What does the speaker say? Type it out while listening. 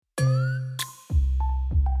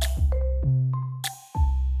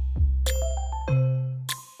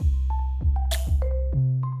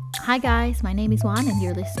Hi guys, my name is Juan and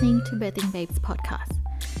you're listening to Birthing Babes podcast.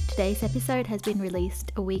 Today's episode has been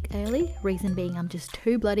released a week early, reason being I'm just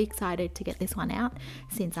too bloody excited to get this one out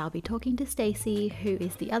since I'll be talking to Stacey, who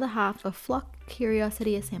is the other half of Flock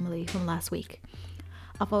Curiosity Assembly from last week.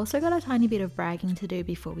 I've also got a tiny bit of bragging to do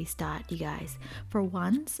before we start, you guys. For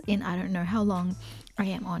once, in I don't know how long, I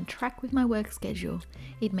am on track with my work schedule.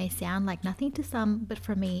 It may sound like nothing to some, but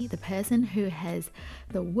for me, the person who has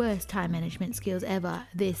the worst time management skills ever,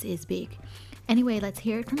 this is big. Anyway, let's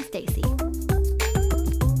hear it from Stacey.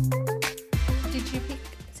 Did you pick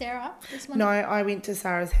Sarah up this morning? No, I went to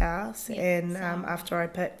Sarah's house and Sarah. after I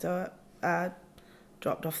picked up,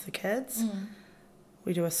 dropped off the kids,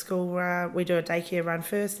 we do a school run, we do a daycare run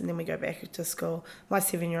first and then we go back to school. My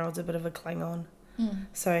 7-year-old's a bit of a Klingon,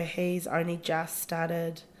 so he's only just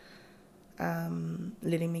started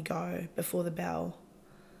letting me go before the bell.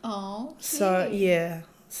 Oh, cute. So yeah,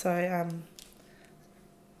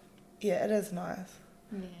 it is nice.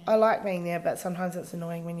 Yeah. I like being there, but sometimes it's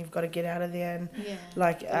annoying when you've got to get out of there and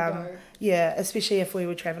especially if we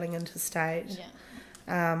were travelling interstate.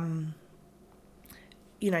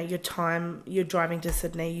 You're driving to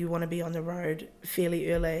Sydney, you want to be on the road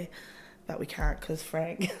fairly early, but we can't because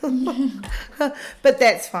Frank. But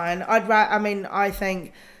that's fine. I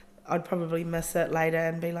think I'd probably miss it later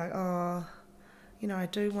and be like, oh, I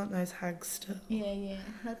do want those hugs still. Yeah,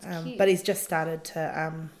 that's cute. But he's just started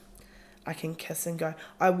to, I can kiss and go.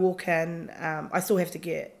 I walk in, I still have to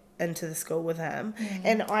get into the school with him,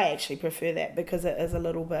 and I actually prefer that because it is a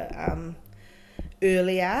little bit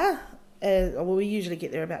earlier. We usually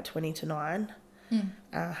get there about 20 to 9,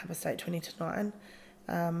 have a state 20 to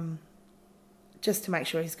 9, just to make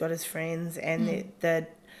sure he's got his friends and the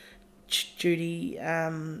duty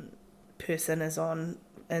person is on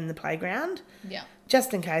in the playground. Yeah.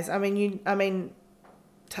 Just in case.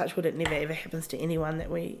 Touch wood, it never ever happens to anyone that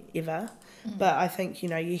we ever. But I think,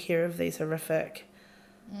 you hear of these horrific,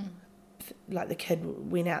 like the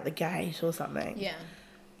kid went out the gate or something. Yeah.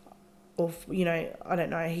 Or, I don't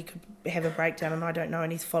know, he could have a breakdown and I don't know,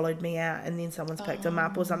 and he's followed me out and then someone's picked him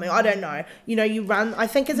up or something. I don't know. You run, I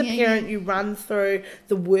think as a parent, you run through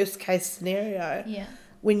the worst case scenario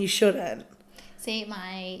when you shouldn't. See,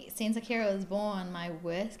 since Akira was born, my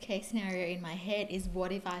worst case scenario in my head is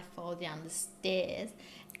what if I fall down the stairs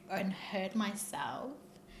and hurt myself,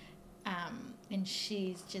 and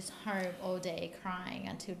she's just home all day crying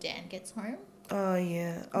until Dan gets home. Oh,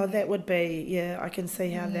 yeah. Oh, that would be, I can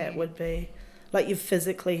see how that would be. Like you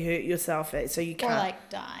physically hurt yourself, so you can't. Or like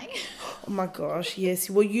die. Oh my gosh, yes.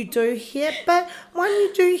 Well, you do hear, but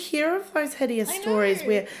you do hear of those hideous stories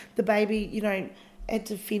where the baby, had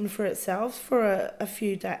to fend for itself for a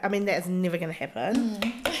few days. I mean, that's never going to happen.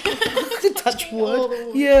 To touch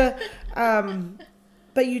wood. Yeah.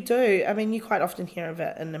 But you do. I mean, you quite often hear of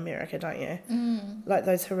it in America, don't you? Like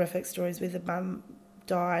those horrific stories where the mum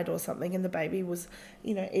died or something and the baby was,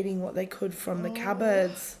 eating what they could from the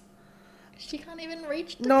cupboards. She can't even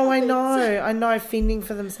reach the No, cupboards. I know, fending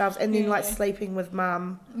for themselves and then like sleeping with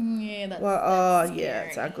mum. Yeah, that's scary.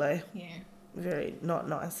 It's ugly. Yeah. Very not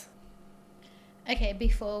nice. Okay,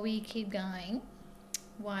 before we keep going,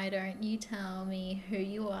 why don't you tell me who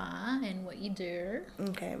you are and what you do?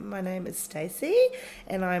 Okay, my name is Stacey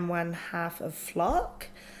and I'm one half of Flock.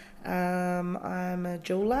 I'm a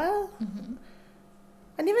jeweler.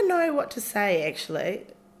 I never know what to say actually,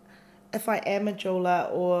 if I am a jeweler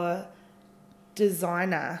or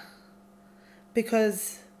designer,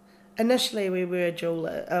 because initially we were a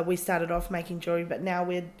jeweler. We started off making jewelry, but now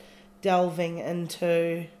we're delving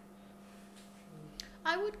into.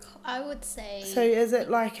 I would say. So is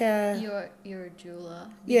it like a? You're a jeweler.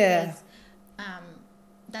 Because,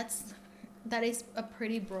 that is a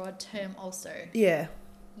pretty broad term also. Yeah.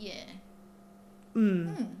 Yeah.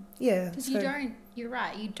 Yeah. Because you're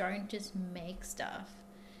right, you don't just make stuff,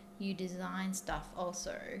 you design stuff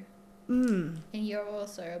also. And you're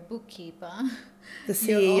also a bookkeeper. The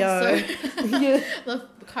CEO. The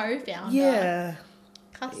co-founder. Yeah.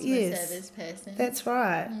 Customer service person. That's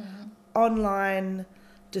right. Online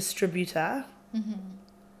distributor.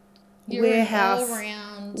 You're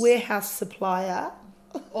warehouse supplier.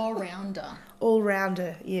 All-rounder.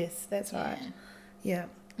 All-rounder, yes, that's right. Yeah.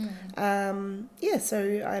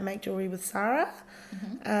 So I make jewellery with Sarah.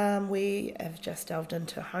 We have just delved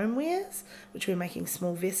into homewares, which we're making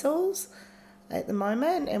small vessels at the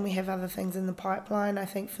moment, and we have other things in the pipeline, I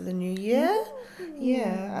think, for the new year.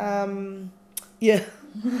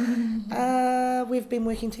 We've been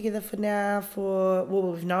working together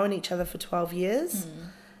we've known each other for 12 years.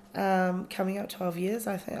 Coming up 12 years.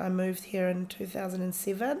 I think I moved here in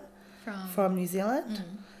 2007 from New Zealand.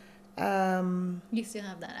 You still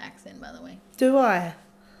have that accent, by the way. Do I?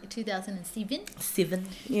 2007? 7,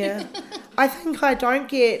 yeah. I think I don't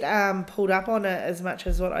get pulled up on it as much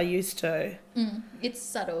as what I used to. It's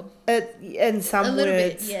subtle. In some a little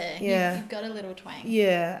words. bit, yeah. Yeah. You've got a little twang.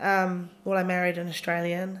 Yeah. Well, I married an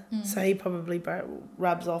Australian, so he probably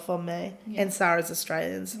rubs off on me. Yeah. And Sarah's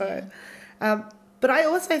Australian, so... but I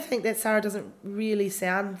also think that Sarah doesn't really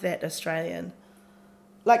sound that Australian.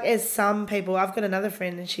 Like, as some people... I've got another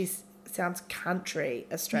friend and she sounds country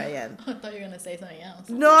Australian. I thought you were going to say something else.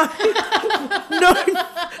 No. No.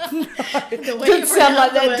 The way Didn't you sound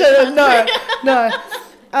like pronounce that, the did it? No.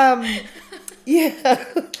 Yeah.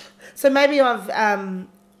 So maybe I'm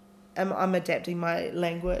adapting my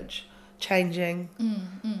language, changing.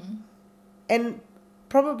 And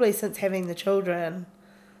probably since having the children,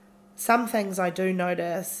 some things I do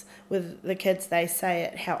notice with the kids, they say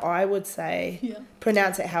it how I would say,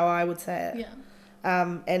 pronounce it how I would say it. Yeah.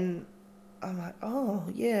 And I'm like, oh,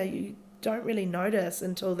 yeah, you don't really notice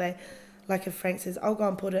until they, like if Frank says, I'll go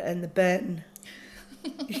and put it in the bin.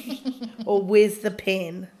 Or where's the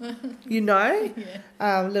pen? You know?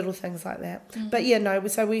 Yeah. Little things like that. But yeah, no,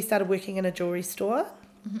 so we started working in a jewellery store.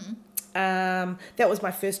 That was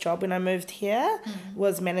my first job when I moved here,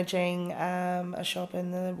 was managing a shop in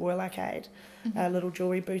the Royal Arcade, a little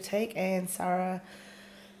jewellery boutique, and Sarah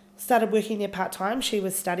started working there part-time. She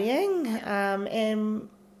was studying, and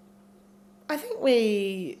I think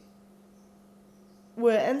we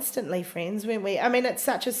were instantly friends, weren't we? I mean, it's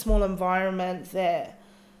such a small environment that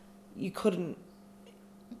you couldn't...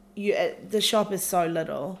 the shop is so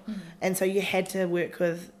little, and so you had to work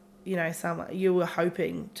with... You know, you were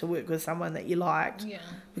hoping to work with someone that you liked,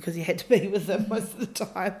 because you had to be with them most of the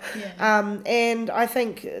time. And I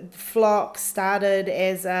think Flock started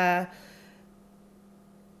as a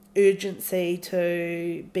urgency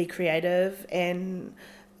to be creative, and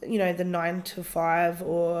you know, the 9 to 5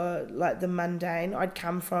 or like the mundane. I'd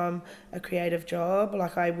come from a creative job,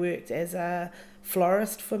 like I worked as a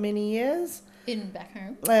florist for many years. Back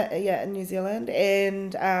home? In New Zealand,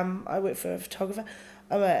 and I worked for a photographer.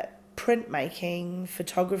 I'm a printmaking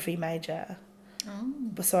photography major.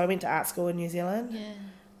 So I went to art school in New Zealand.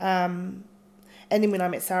 And then when I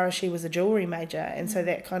met Sarah, she was a jewellery major, and so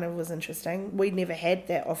that kind of was interesting. We never had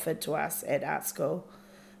that offered to us at art school,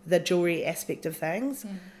 the jewellery aspect of things.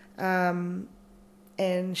 And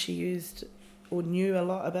she used or knew a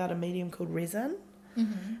lot about a medium called resin,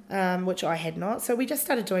 which I had not. So we just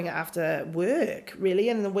started doing it after work, really,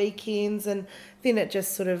 and the weekends, and then it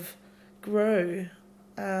just sort of grew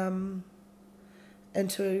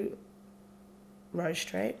into Rose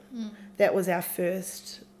Street. That was our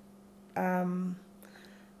first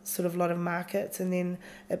sort of lot of markets, and then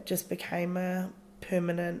it just became a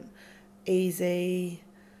permanent, easy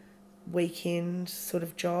weekend sort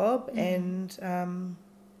of job. And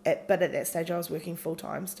but at that stage I was working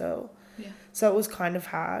full-time still, so it was kind of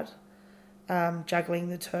hard juggling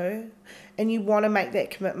the two, and you want to make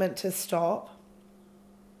that commitment to stop.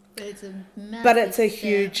 But it's a massive But it's a step.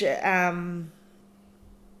 huge,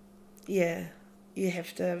 you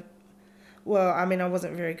have to, well, I mean, I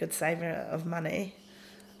wasn't a very good saver of money.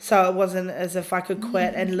 So it wasn't as if I could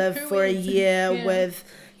quit and live for a year with,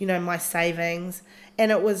 you know, my savings.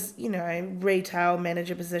 And it was, you know, retail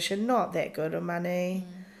manager position, not that good of money.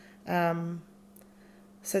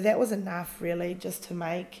 So that was enough, really, just to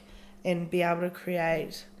make and be able to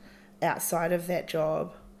create outside of that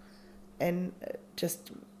job, and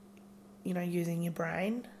just... you know, using your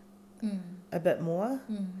brain a bit more.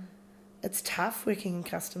 It's tough working in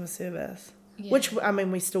customer service, which, I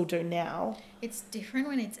mean, we still do now. It's different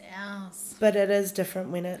when it's ours. But it is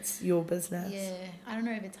different when it's your business. Yeah, I don't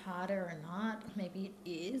know if it's harder or not. Maybe it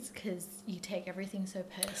is, because you take everything so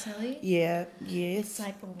personally. Yeah, yes. It's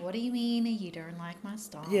like, well, what do you mean you don't like my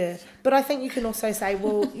stuff? Yeah, but I think you can also say,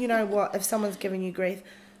 well, you know what, if someone's giving you grief,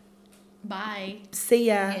 bye. see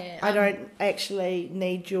ya. Yeah, I don't actually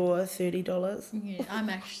need your $30. Yeah,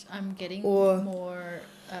 I'm getting Or more,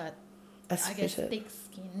 I guess, aesthetic. thick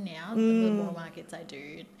skin now. The more markets I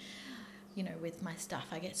do, you know, with my stuff,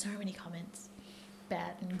 I get so many comments,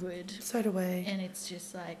 bad and good. So do we. And it's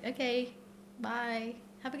just like, okay, bye.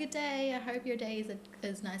 Have a good day. I hope your day is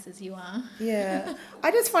as nice as you are. Yeah.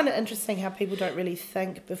 I just find it interesting how people don't really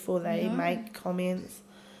think before they make comments.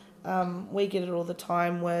 We get it all the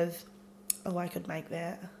time with, oh, I could make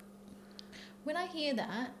that. When I hear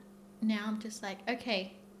that, now I'm just like,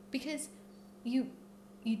 okay, because you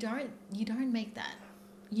don't make that.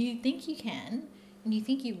 You think you can, and you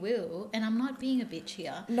think you will, and I'm not being a bitch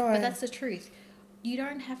here. No. But that's the truth. You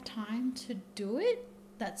don't have time to do it.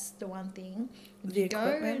 That's the one thing. The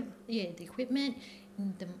equipment. The equipment,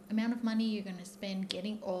 the amount of money you're going to spend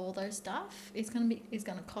getting all those stuff is going to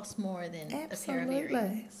cost more than a pair of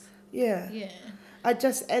earrings. Yeah. Yeah.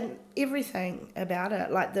 And everything about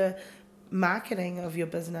it, like the marketing of your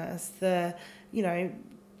business, we're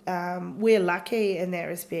lucky in that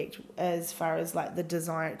respect as far as like the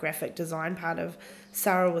graphic design part of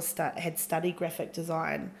Sarah had studied graphic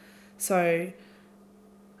design, so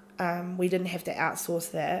we didn't have to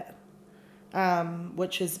outsource that,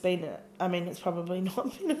 which has been, I mean, it's probably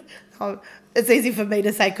not been, it's easy for me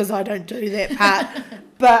to say because I don't do that part,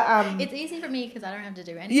 but it's easy for me because I don't have to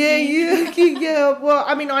do anything. Yeah. Well,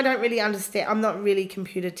 I mean, I don't really understand. I'm not really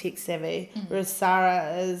computer tech savvy, whereas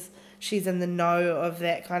Sarah is. She's in the know of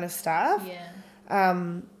that kind of stuff. Yeah.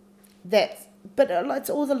 But it's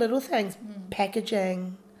all the little things,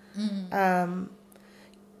 packaging.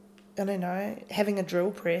 I don't know, having a drill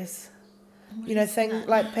press.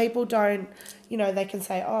 Like people don't, they can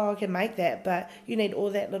say, oh, I can make that, but you need all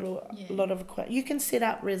that lot of equipment. You can set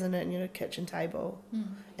up resin in your kitchen table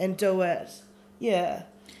and do it. Yeah.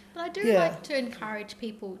 But I do like to encourage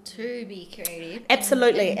people to be creative.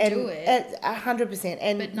 Absolutely. And do it. 100%.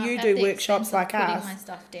 And but not you at do the workshops like putting us. My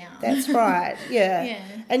stuff down. That's right. Yeah. Yeah.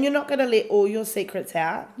 And you're not going to let all your secrets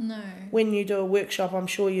out. No. When you do a workshop, I'm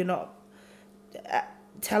sure you're not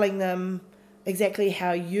telling them exactly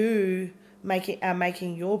how you are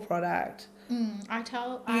making your product.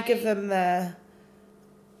 Give them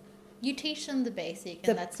you teach them the basic,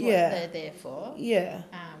 and that's what they're there for. Yeah.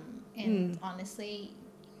 And honestly,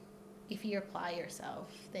 if you apply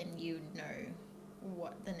yourself, then you know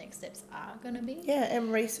what the next steps are going to be. Yeah,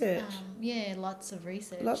 and research. Lots of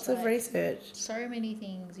research. Lots of research. So many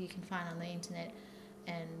things you can find on the internet,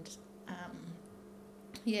 and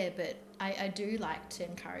but I do like to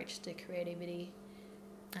encourage the creativity.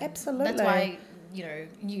 Absolutely. That's why,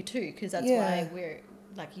 you too, because that's why we're,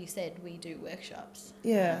 like you said, we do workshops.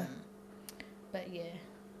 Yeah. But yeah.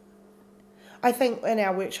 I think in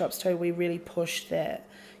our workshops too, we really push that,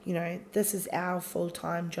 this is our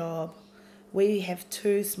full-time job. We have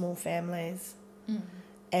 2 small families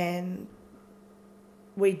and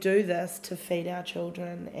we do this to feed our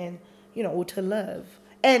children and, or to live.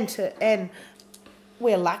 And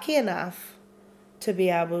we're lucky enough to be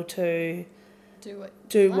able to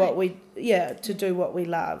do what we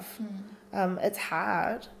love. It's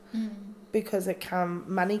hard because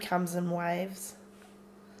money comes in waves.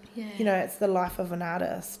 Yeah. It's the life of an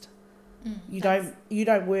artist. You don't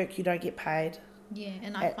work, you don't get paid. Yeah,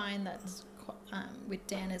 and I find that with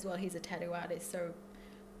Dan as well, he's a tattoo artist, so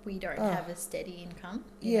we don't have a steady income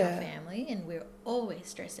in our family, and we're always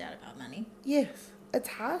stressed out about money. Yes, it's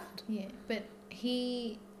hard. Yeah, but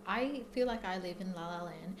I feel like I live in La La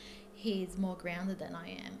Land. He's more grounded than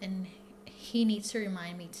I am, and he needs to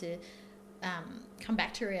remind me to come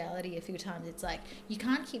back to reality a few times. It's like, you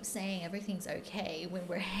can't keep saying everything's okay when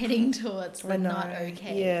we're heading towards the not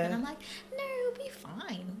okay. Yeah. And I'm like, no, it'll be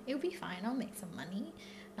fine. It'll be fine. I'll make some money.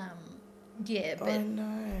 But I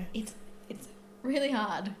know. It's really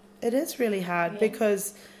hard. It is really hard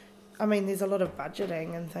because, I mean, there's a lot of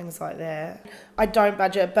budgeting and things like that. I don't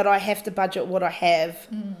budget, but I have to budget what I have.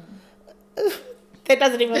 That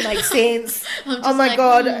doesn't even make sense. Oh my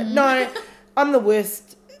God. No, I'm the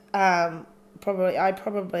worst. I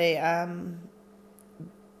probably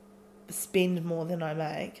spend more than I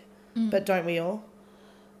make, but don't we all?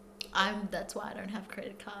 That's why I don't have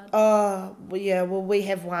credit cards. Oh, well, yeah. Well, we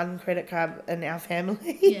have one credit card in our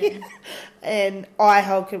family. Yeah. And I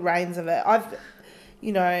hold reins of it.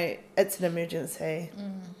 It's an emergency.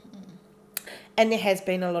 And there has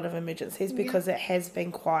been a lot of emergencies because it has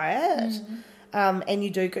been quiet. And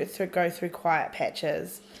you do go through quiet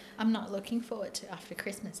patches. I'm not looking forward to after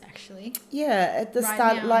Christmas, actually. Yeah, at the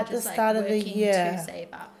start of the year. To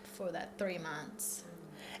save up for that 3 months.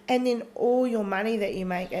 And then all your money that you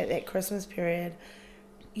make at that Christmas period,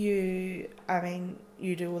 you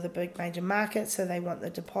do all the big major markets, so they want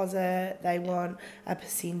the deposit, they want a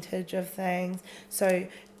percentage of things. So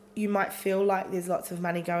you might feel like there's lots of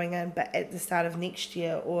money going in, but at the start of next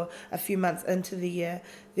year or a few months into the year,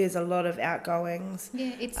 there's a lot of outgoings.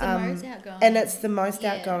 Yeah, it's the most outgoings. And it's the most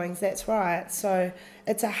outgoings, that's right. So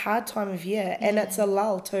it's a hard time of year, and it's a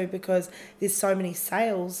lull too because there's so many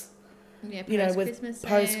sales. Yeah,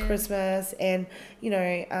 post-Christmas and,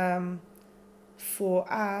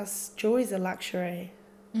 for us, joy's a luxury.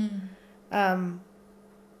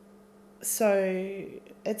 So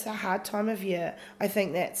it's a hard time of year. I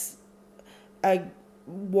think that's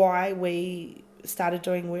why we started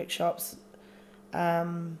doing workshops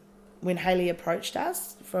when Hayley approached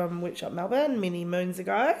us from Workshop Melbourne many moons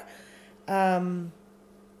ago.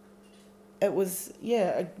 it was,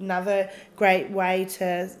 another great way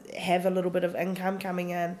to have a little bit of income coming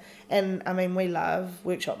in. And, I mean, we love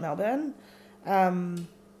Workshop Melbourne.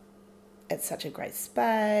 It's such a great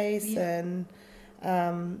space, and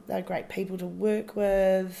they're great people to work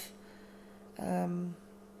with.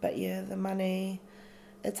 But, the money,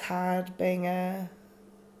 it's hard being a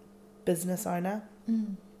business owner,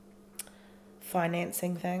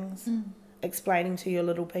 financing things, explaining to your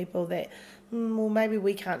little people that, well, maybe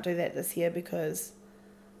we can't do that this year because,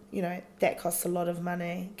 that costs a lot of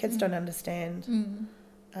money. Kids don't understand.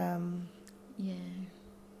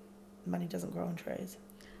 Money doesn't grow on trees.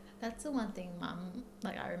 That's the one thing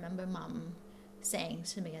I remember Mum saying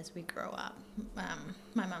to me as we grow up.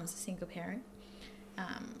 My mum's a single parent,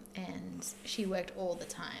 and she worked all the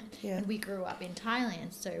time. Yeah. And we grew up in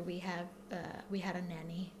Thailand, so we had a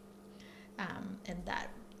nanny, and that,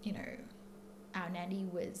 our nanny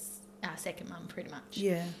was our second mum pretty much.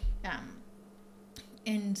 Yeah.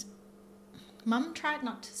 And Mum tried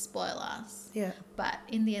not to spoil us. Yeah. But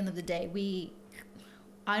in the end of the day,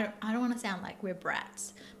 I don't want to sound like we're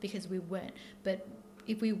brats, because we weren't, but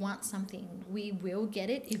if we want something, we will get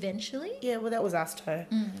it eventually. Yeah, well, that was us too.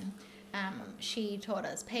 She taught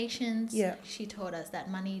us patience. Yeah. She taught us that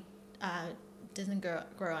money doesn't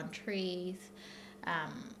grow on trees.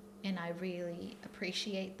 And I really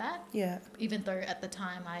appreciate that. Yeah. Even though at the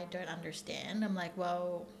time I don't understand. I'm like,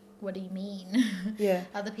 well, what do you mean? Yeah.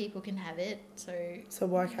 Other people can have it, so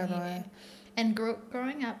why can't I? And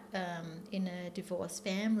growing up in a divorced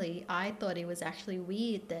family, I thought it was actually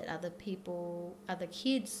weird that other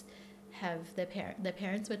kids have their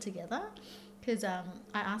parents were together. Because I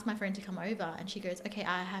asked my friend to come over, and she goes, okay,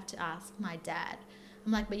 I have to ask my dad.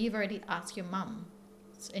 I'm like, but you've already asked your mum,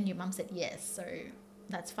 and your mum said yes, so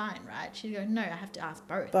that's fine, right? She goes, no, I have to ask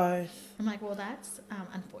both. I'm like, well, that's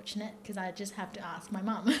unfortunate, because I just have to ask my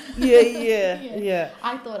mum. Yeah.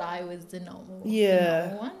 I thought I was the normal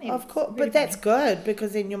one. Of course, but that's good,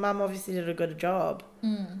 because then your mum obviously did a good job.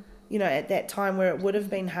 At that time where it would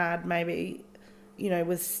have been hard, maybe,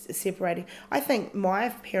 with separating. I think my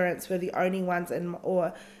parents were the only ones when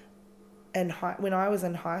I was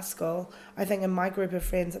in high school, I think in my group of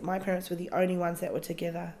friends, my parents were the only ones that were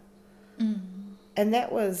together. And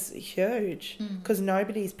that was huge, because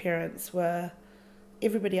everybody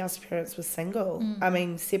else's parents were single. I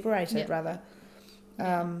mean, separated, rather.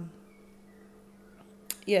 So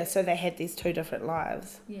they had these two different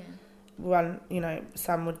lives. Yeah. One,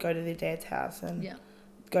 some would go to their dad's house and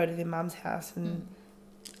go to their mum's house, and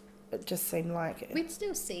it just seemed like... We'd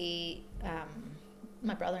still see,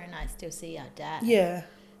 my brother and I still see our dad. Yeah.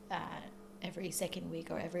 Every second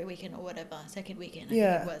week or every weekend or whatever. Second weekend, I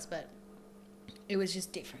think it was, but... It was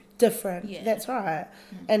just different. Yeah. That's right.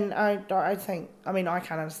 And I think, I mean, I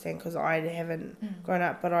can't understand because I haven't grown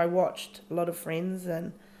up, but I watched a lot of Friends,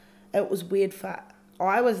 and it was weird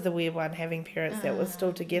I was the weird one having parents that were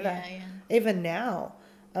still together. Yeah. Even now,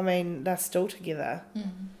 I mean, they're still together.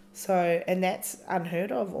 So, and that's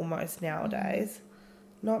unheard of almost nowadays.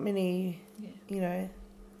 Not many,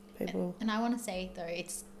 people. And I want to say, though,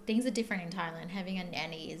 things are different in Thailand. Having a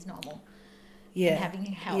nanny is normal. Yeah. And having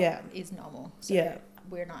help is normal. So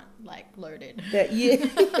we're not like loaded.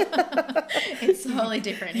 It's totally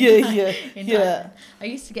different in Thailand. I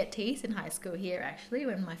used to get teased in high school here, actually,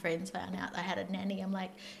 when my friends found out I had a nanny. I'm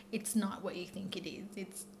like, it's not what you think it is.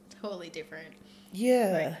 It's totally different.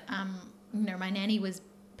 Yeah. Like, my nanny was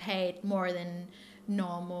paid more than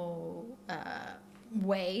normal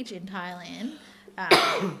wage in Thailand.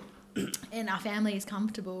 And our family is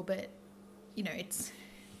comfortable, but, it's...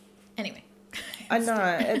 Anyway. I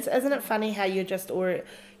know. Isn't it funny how you're just,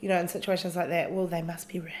 in situations like that, well, they must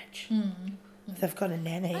be rich. They've got a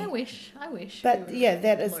nanny. I wish. But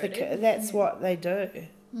that's what they do.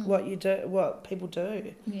 What people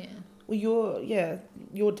do. Yeah. Well,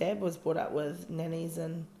 your dad was brought up with nannies,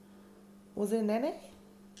 and was it a nanny?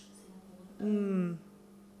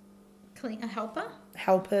 A helper?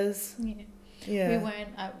 Helpers. Yeah.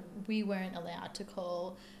 Yeah. We weren't allowed to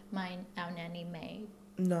call our nanny maid.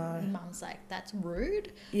 No. Mum's like, that's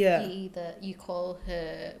rude. Yeah. Either you call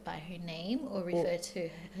her by her name or refer to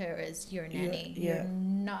her as your nanny. Yeah. You're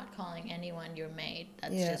not calling anyone your maid.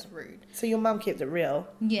 That's just rude. So your mum kept it real.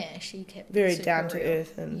 Yeah, she kept it very super down to real.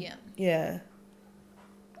 earth, and yeah.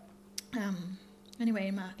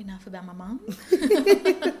 Anyway, enough about my mum.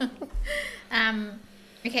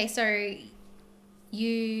 Okay, so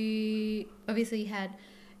you obviously had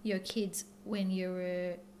your kids when you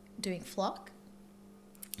were doing Flock.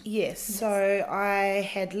 Yes, so I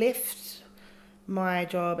had left my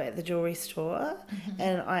job at the jewellery store,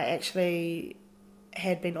 and I actually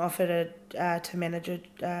had been offered to manage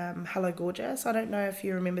Hello Gorgeous. I don't know if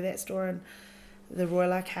you remember that store in the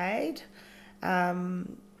Royal Arcade. No,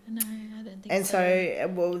 I don't think and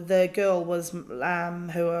so. The girl was who I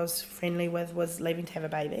was friendly with was leaving to have a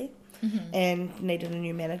baby and needed a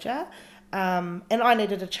new manager. And I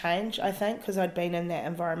needed a change, I think, because I'd been in that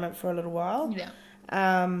environment for a little while. Yeah.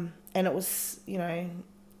 And it was,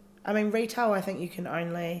 retail, I think you can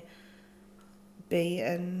only be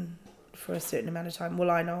in for a certain amount of time.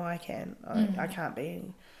 Well, I know I can. I can't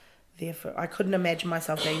be there I couldn't imagine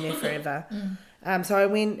myself being there forever. So I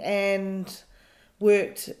went and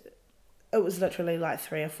worked. It was literally like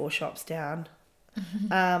 3 or 4 shops down.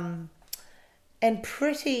 And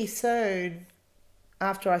pretty soon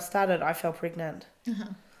after I started, I fell pregnant.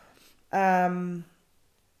 And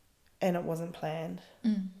it wasn't planned.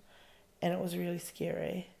 And it was really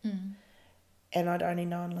scary. And I'd only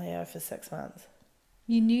known Leo for 6 months.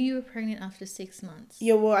 You knew you were pregnant after 6 months?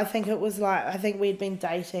 Yeah, well, I think we'd been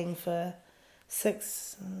dating for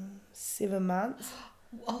 6-7 months.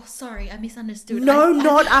 Oh, sorry, I misunderstood. No,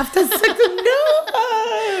 not after 6. No!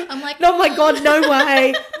 I'm like... Oh my God, no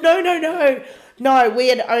way. No. No, we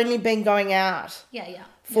had only been going out. Yeah.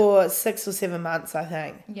 For 6 or 7 months, I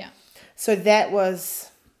think. Yeah. So that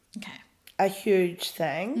was okay. a huge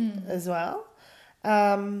thing as well.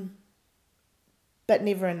 But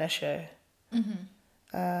never an issue.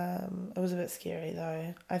 It was a bit scary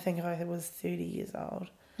though. I think I was 30 years old.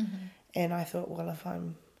 And I thought, well, if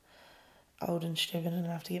I'm old and stupid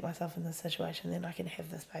enough to get myself in this situation, then I can have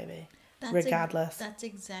this baby. Regardless. That's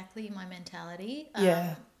exactly my mentality.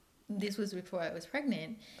 Yeah. This was before I was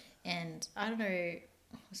pregnant. And I don't know, I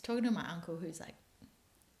was talking to my uncle who's like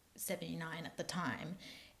 79 at the time.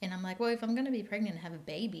 And I'm like, well, if I'm going to be pregnant and have a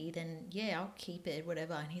baby, then yeah, I'll keep it,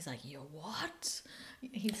 whatever. And he's like, you're what?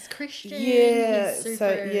 He's Christian. Yeah. He's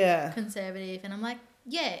super conservative. And I'm like,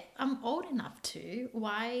 yeah, I'm old enough to.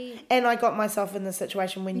 Why? And I got myself in the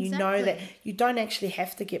situation when you know that you don't actually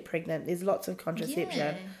have to get pregnant. There's lots of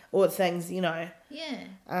contraception or things, Yeah.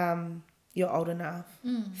 You're old enough.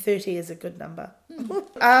 30 is a good number. So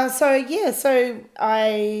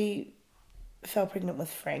I fell pregnant with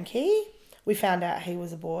Frankie. We found out he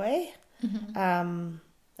was a boy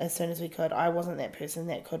as soon as we could. I wasn't that person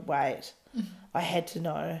that could wait. I had to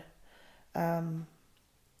know.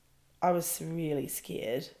 I was really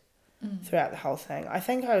scared throughout the whole thing. I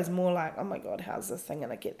think I was more like, oh my God, how's this thing going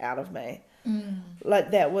to get out of me? Like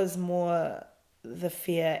that was more the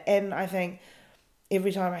fear. And I think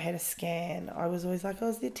every time I had a scan, I was always like, oh,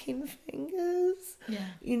 is there 10 fingers? Yeah.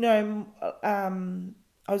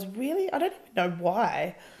 I was really, I don't even know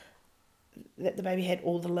why, that the baby had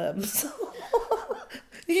all the limbs.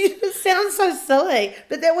 It sounds so silly,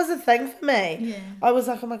 but that was a thing for me. Yeah. I was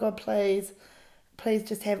like, oh my God, please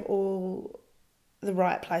just have all the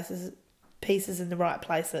right pieces in the right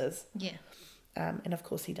places. Yeah. And of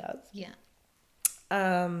course he does. Yeah.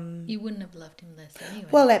 You wouldn't have loved him less anyway.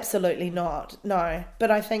 Well, absolutely not. No. But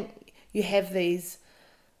I think you have these...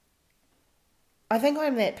 I think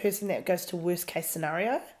I'm that person that goes to worst case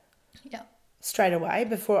scenario. Yeah. Straight away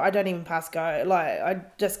before I don't even pass go. Like, I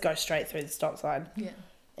just go straight through the stop sign. Yeah.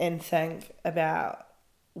 And think about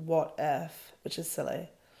what if, which is silly.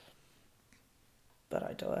 But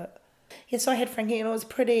I do it. Yeah, so I had Frankie and it was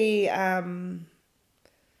pretty... it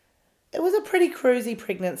was a pretty cruisy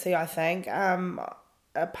pregnancy, I think.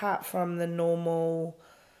 Apart from the normal,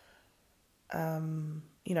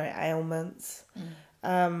 ailments.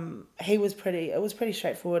 It was pretty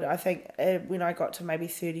straightforward. I think when I got to maybe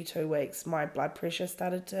 32 weeks, my blood pressure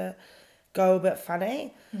started to go a bit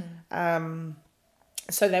funny.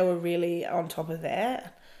 So they were really on top of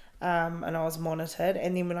that. And I was monitored.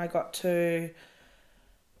 And then when I got to...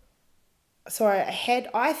 So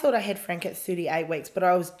I thought I had Frank at 38 weeks, but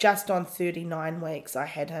I was just on 39 weeks I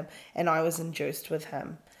had him, and I was induced with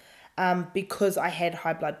him because I had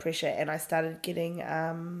high blood pressure and I started getting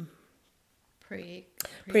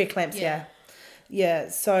preeclampsia. Yeah,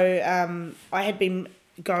 so I had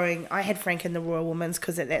Frank in the Royal Women's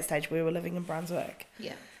because at that stage we were living in Brunswick.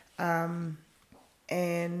 Yeah. And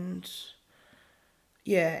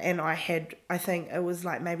I think it was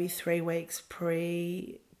like maybe 3 weeks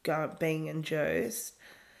being induced,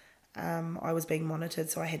 I was being monitored,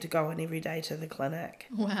 so I had to go in every day to the clinic.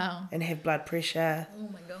 Wow. And have blood pressure. Oh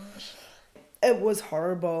my gosh. It was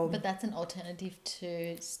horrible. But that's an alternative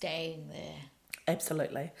to staying there.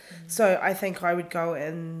 Absolutely. So I think I would go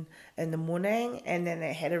in the morning, and then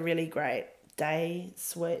they had a really great day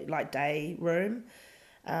room.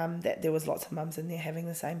 That there was lots of mums in there having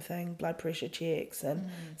the same thing, blood pressure checks and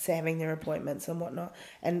having their appointments and whatnot.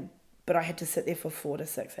 but I had to sit there for 4 to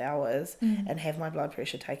 6 hours and have my blood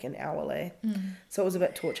pressure taken hourly. So it was a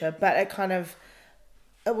bit torture, but it kind of,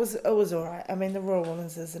 it was all right. I mean, the Royal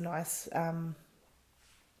Women's is a nice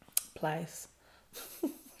place.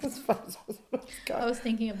 As far as I was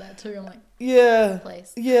thinking of that too. I'm like,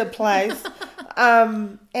 place. Yeah, place.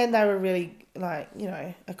 And they were really, like, you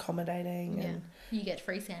know, accommodating. Yeah. And You get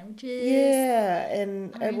free sandwiches. yeah,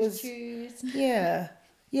 and Orange it was juice. yeah.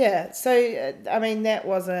 So I mean, it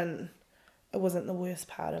wasn't the worst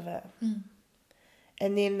part of it.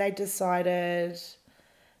 And then they decided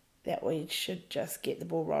that we should just get the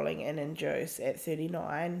ball rolling and induce at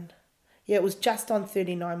 39. Yeah, it was just on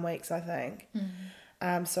 39 weeks, I think.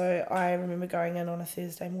 So I remember going in on a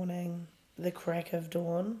Thursday morning, the crack of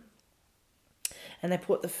dawn, and they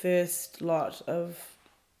put the first lot of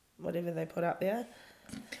whatever they put up there.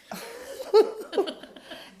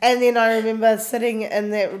 And then I remember sitting in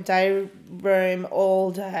that day room all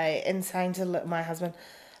day and saying to my husband,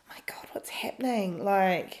 my God, what's happening?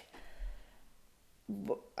 Like,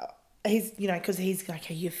 he's, you know, because he's like,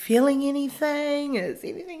 are you feeling anything? Is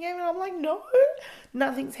anything happening? I'm like, no,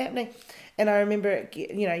 nothing's happening. And I remember,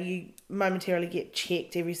 you know, you momentarily get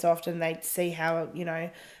checked every so often. They'd see how, you know,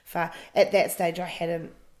 far. At that stage, I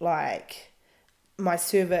hadn't, like, my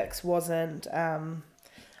cervix wasn't,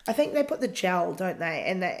 I think they put the gel, don't they?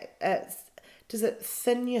 And does it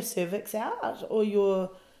thin your cervix out or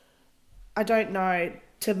I don't know,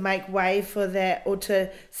 to make way for that or to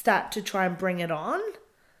start to try and bring it on?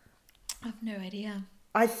 I've no idea.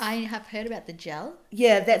 I have heard about the gel.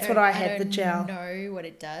 Yeah, that's what I had, the gel. I don't know what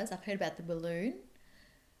it does. I've heard about the balloon.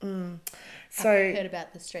 So I've heard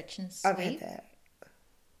about the stretch and sweep. I've had that.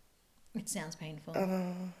 It sounds painful.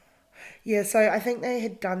 Yeah, so I think they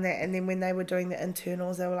had done that, and then when they were doing the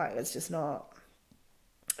internals, they were like, there's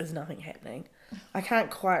nothing happening. I can't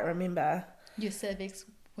quite remember. Your cervix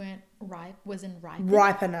wasn't ripe.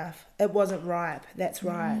 Ripe enough. It wasn't ripe. That's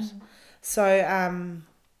right. So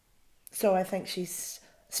I think she's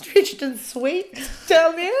stretched and sweet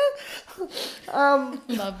down there.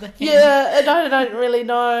 Love the hand. Yeah, and I don't really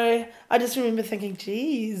know. I just remember thinking,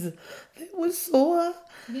 geez, that was sore.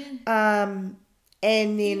 Yeah.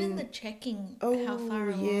 And then even the checking how far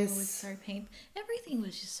along was so painful. Everything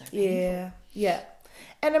was just so painful. Yeah.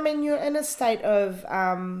 And I mean, you're in a state of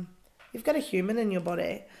you've got a human in your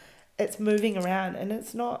body. It's moving around and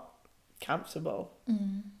it's not comfortable.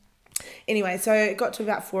 Anyway, so it got to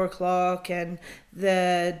about 4:00 and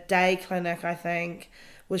the day clinic, I think,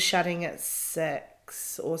 was shutting at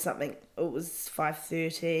 6 or something. It was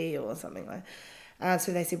 5:30 or something like that.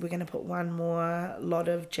 So they said, we're going to put one more lot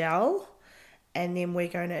of gel and then we're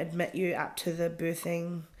going to admit you up to the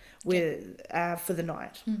birthing for the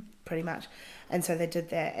night, pretty much. And so they did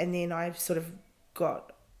that. And then I sort of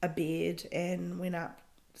got a bed and went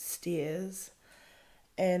upstairs.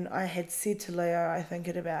 And I had said to Leo, I think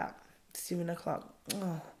at about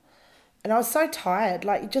 7:00, and I was so tired,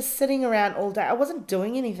 like just sitting around all day. I wasn't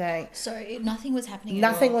doing anything. So nothing was happening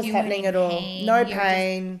Nothing was happening at all. No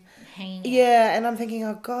pain. Yeah, and I'm thinking,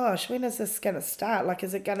 oh gosh, when is this going to start? Like,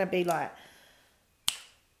 is it going to be like,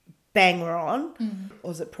 bang, we're on?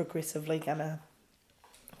 Or is it progressively going to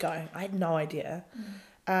go? I had no idea.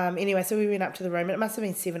 Anyway, so we went up to the room, and it must have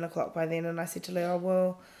been 7:00 by then, and I said to Leo,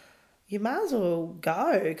 well, you might as well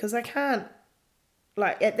go, because I can't,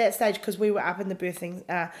 like, at that stage, because we were up in the birthing,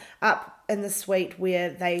 up in the suite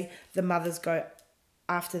where the mothers go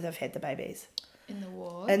after they've had the babies. In the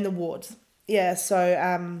ward? In the wards. Yeah,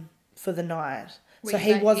 so for the night. Were so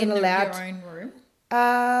you he wasn't allowed. In your own room?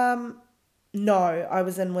 No, I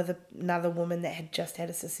was in with another woman that had just had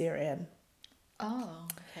a cesarean. Oh,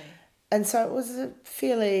 okay. And so it was a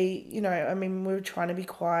fairly, you know, I mean, we were trying to be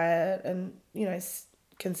quiet and, you know,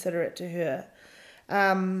 considerate to her.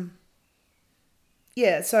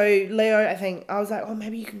 Yeah, so Leo, I think, I was like, oh,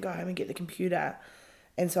 maybe you can go home and get the computer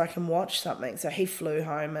and so I can watch something. So he flew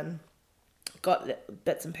home and got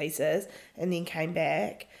bits and pieces and then came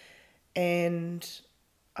back and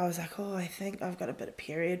I was like, oh, I think I've got a bit of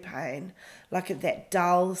period pain, like that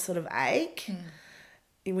dull sort of ache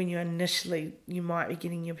when you might be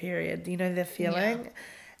getting your period, you know, the feeling.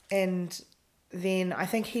 Yeah. And then I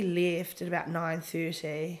think he left at about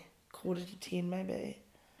 9:30, 9:45 maybe.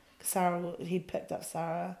 He'd picked up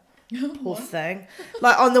Sarah, poor thing,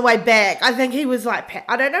 like on the way back. I think he was like,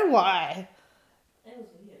 I don't know why.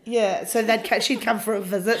 Yeah, so she'd come for a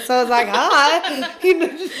visit, so I was like, hi,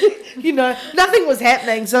 you know, nothing was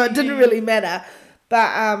happening, so it didn't really matter.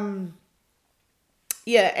 But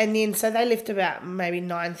yeah, and then so they left about maybe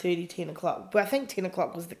 9:30, 10:00. But I think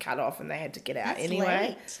 10:00 was the cutoff, and they had to get out. That's anyway.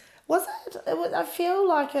 Late. Was it? I feel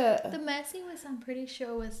like The Mercy was, I'm pretty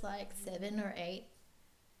sure, was like 7 or 8.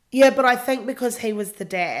 Yeah, but I think because he was the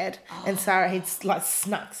dad and Sarah, he'd like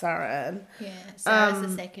snuck Sarah in. Yeah, Sarah's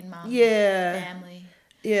the second mum. Yeah. Family.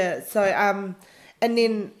 Yeah, so, and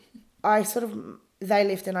then they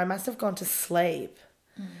left and I must have gone to sleep.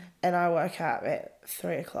 And I woke up at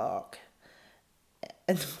 3 o'clock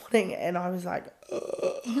in the morning and I was like,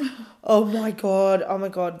 oh my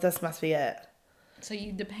God, this must be it. So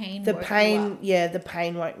the pain The woke pain, you up. yeah, the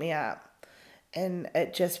pain woke me up. And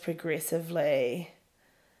it just progressively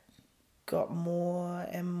got more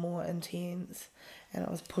and more intense. And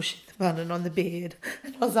I was pushing the button on the bed.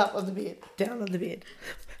 And I was up on the bed, down on the bed,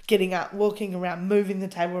 getting up, walking around, moving the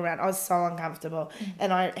table around. I was so uncomfortable.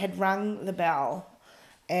 And I had rung the bell.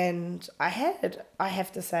 And I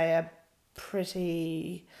have to say,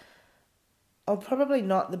 probably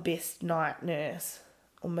not the best night nurse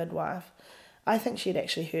or midwife. I think she'd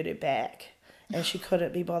actually hurt her back and she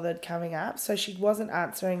couldn't be bothered coming up. So she wasn't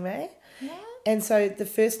answering me. What? And so the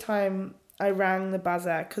first time I rang the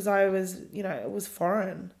buzzer, because I was, it was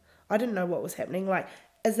foreign. I didn't know what was happening. Like,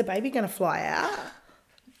 is the baby going to fly out?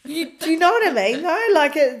 Do you know what I mean? No,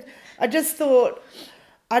 like I just thought,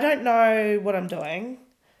 I don't know what I'm doing.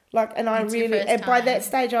 Like, and It's your first and by time. that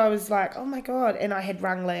stage I was like, oh my God. And I had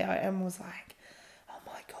rung Leo and was like, oh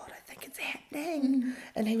my God, I think it's happening.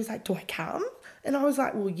 And he was like, do I come? And I was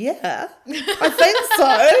like, well, yeah, I think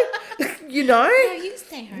so. No, you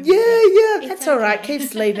stay home. Yeah, that's It's all right. okay. Keep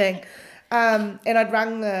sleeping. And I'd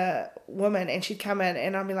rung the woman and she'd come in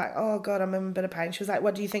and I'd be like, oh God, I'm in a bit of pain. She was like,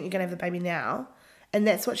 what, do you think you're going to have the baby now? And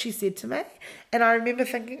that's what she said to me. And I remember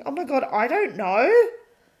thinking, oh my God, I don't know.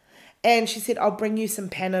 And she said, I'll bring you some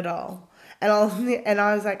Panadol. And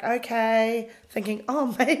I was like, okay, thinking,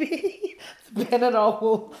 oh, maybe the Panadol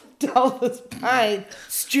will dull this pain,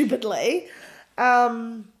 stupidly.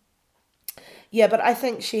 Yeah, but I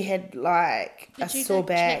think she had like Did you sore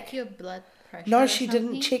back. check your blood pressure? No, or she something?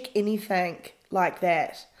 didn't check anything like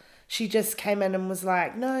that. She just came in and was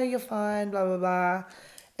like, no, you're fine, blah, blah, blah.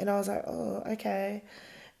 And I was like, oh, okay.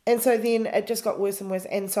 And so then it just got worse and worse.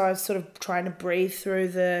 And so I was sort of trying to breathe through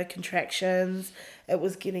the contractions. It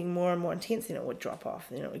was getting more and more intense. Then it would drop off.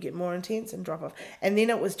 Then it would get more intense and drop off. And then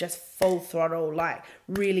it was just full throttle, like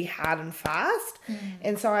really hard and fast.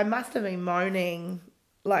 And so I must have been moaning,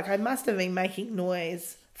 like I must have been making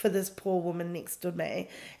noise for this poor woman next to me.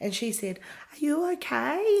 And she said, are you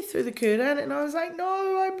okay? Through the curtain. And I was like,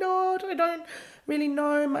 no, I'm not. I don't really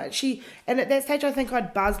know much. And at that stage I think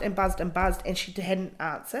I'd buzzed and she hadn't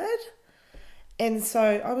answered. And so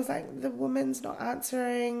I was like, the woman's not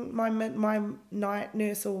answering. My night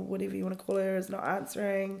nurse or whatever you want to call her is not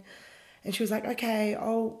answering. And she was like, okay,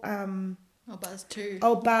 I'll buzz too.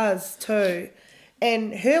 I'll buzz too.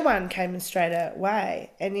 And her one came in straight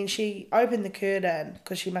away. And then she opened the curtain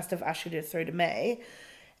because she must have ushered her through to me.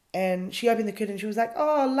 And she opened the curtain and she was like,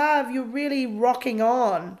 oh, love, you're really rocking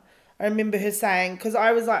on. I remember her saying, because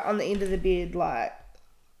I was like on the end of the bed, like,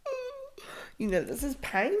 this is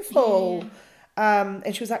painful. Yeah.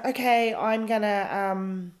 And she was like, okay, I'm going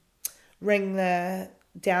to ring the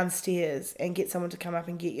downstairs and get someone to come up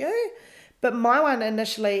and get you. But my one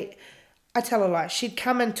initially, I tell a lie, she'd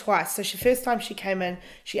come in twice. So first time she came in,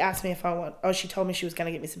 she asked me if she told me she was going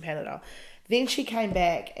to get me some Panadol. Then she came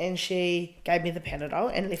back and she gave me the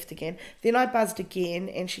Panadol and left again. Then I buzzed again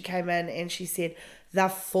and she came in and she said, they're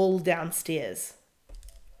full downstairs.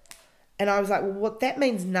 And I was like, well, that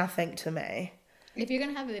means nothing to me. If you're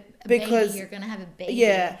going to have a baby, you're going to have a baby.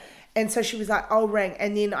 Yeah. And so she was like, I'll ring.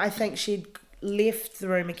 And then I think she'd left the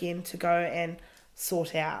room again to go and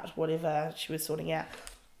sort out whatever she was sorting out,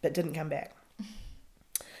 but didn't come back.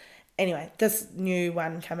 Anyway, this new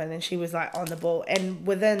one came in and she was like on the ball. And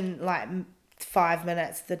within like 5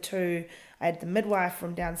 minutes, I had the midwife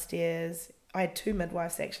from downstairs. I had 2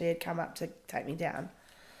 midwives actually had come up to take me down.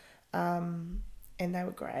 And they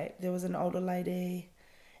were great. There was an older lady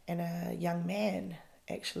and a young man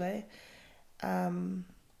actually. And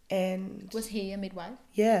was he a midwife?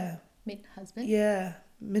 yeah. Mid-husband? Yeah.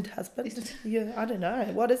 Mid-husband? Yeah, I don't know.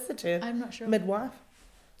 What is the term? I'm not sure. Midwife?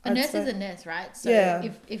 A nurse is a nurse, right? So Yeah.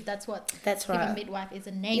 if that's what... That's If right. a midwife is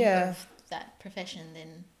a name Yeah. of that profession,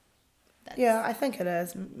 then that's... Yeah, I think it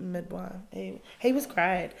is midwife. He was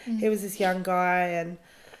great. He was this young guy, and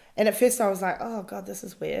at first I was like, oh God, this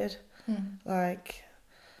is weird. Like,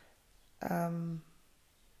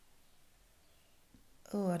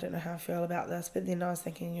 I don't know how I feel about this, but then I was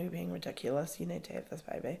thinking, you're being ridiculous. You need to have this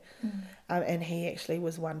baby. And he actually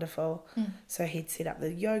was wonderful. So he'd set up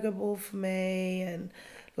the yoga ball for me and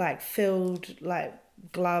like filled like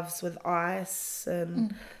gloves with ice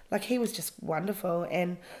and like he was just wonderful.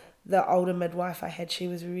 And the older midwife I had, she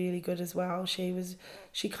was really good as well.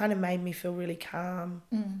 She kind of made me feel really calm.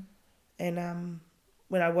 And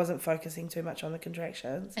when I wasn't focusing too much on the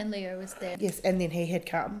contractions. And Leo was there. Yes, and then he had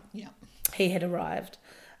come. Yeah. He had arrived.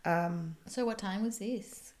 So what time was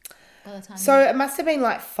this? By the time So it must have been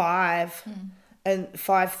like 5 and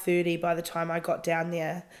 5:30 by the time I got down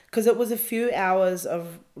there, because it was a few hours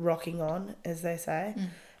of rocking on, as they say,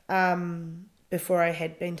 before I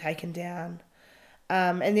had been taken down.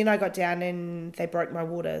 And then I got down and they broke my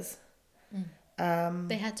waters.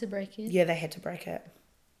 they had to break it. Yeah, they had to break it.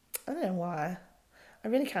 I don't know why. I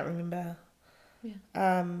really can't remember.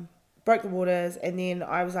 Yeah. Broke the waters, and then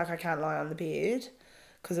I was like, I can't lie on the bed,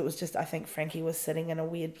 because it was just, I think Frankie was sitting in a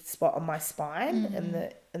weird spot on my spine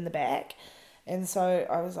in the back, and so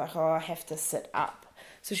I was like, oh, I have to sit up.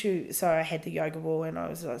 So I had the yoga ball, and I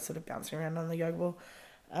was sort of bouncing around on the yoga ball,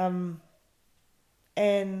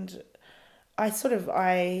 and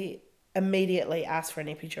I immediately asked for an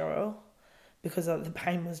epidural, because the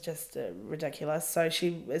pain was just ridiculous. So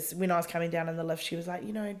when I was coming down in the lift, she was like,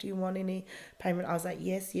 do you want any payment? I was like,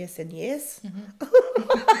 yes, yes, and yes.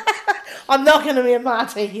 I'm not going to be a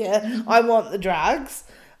martyr here. I want the drugs.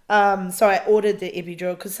 So I ordered the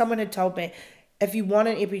epidural, because someone had told me, if you want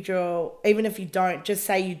an epidural, even if you don't, just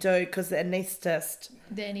say you do, because the anaesthetist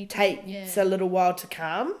takes a little while to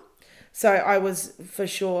come. So I was for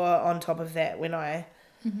sure on top of that when I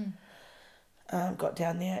got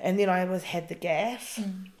down there. And then I had the gas.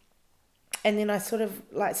 And then I sort of,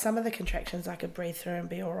 like, some of the contractions I could breathe through and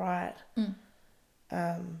be all right.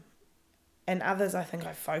 And others, I think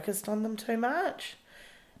I focused on them too much.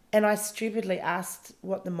 And I stupidly asked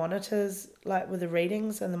what the monitors, like, were the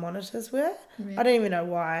readings and the monitors were. Really? I don't even know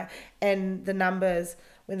why. And the numbers,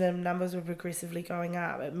 when the numbers were progressively going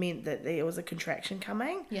up, it meant that there was a contraction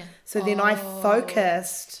coming. Yeah. So then I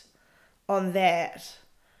focused on that,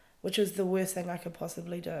 which was the worst thing I could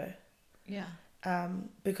possibly do. Yeah.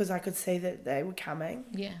 Because I could see that they were coming.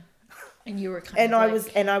 Yeah. And you were kind and of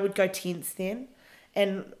I would go tense then,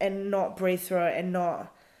 and not breathe through it, and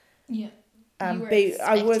not. Yeah. I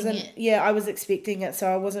was expecting it, so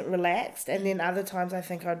I wasn't relaxed. And then other times I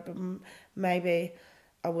think maybe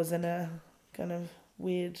I was in a kind of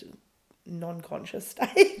weird non-conscious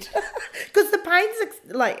state, because the pain's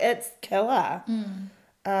like, it's killer.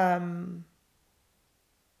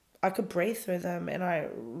 I could breathe through them, and I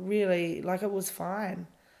really, like, it was fine.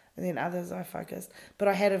 And then others I focused. But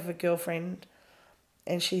I had a girlfriend,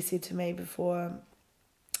 and she said to me before,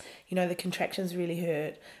 the contractions really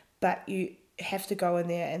hurt, but you have to go in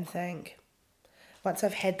there and think, once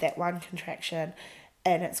I've had that one contraction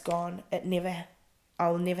and it's gone,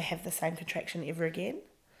 I'll never have the same contraction ever again.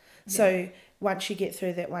 Yeah. So once you get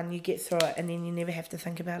through that one, you get through it, and then you never have to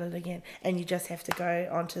think about it again, and you just have to go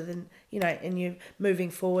on to the, and you're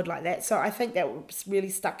moving forward like that. So I think that was really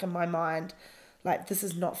stuck in my mind, like, this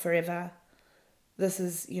is not forever. This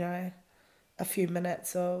is, a few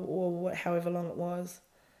minutes or however long it was,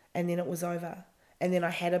 and then it was over. And then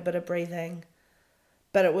I had a bit of breathing,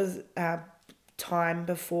 but it was time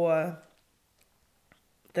before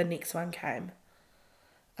the next one came.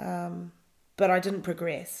 But I didn't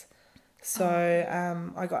progress. So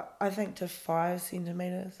I got, I think, to 5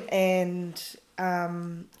 centimetres. And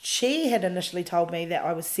she had initially told me that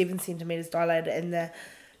I was 7 centimetres dilated, and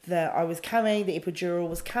I was coming, the epidural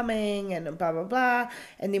was coming, and blah, blah, blah.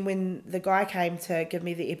 And then when the guy came to give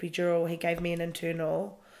me the epidural, he gave me an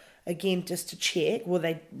internal, again, just to check.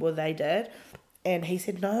 They did. And he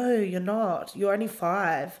said, no, you're not. You're only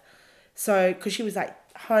 5. So, because she was like,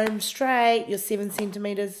 home straight, you're 7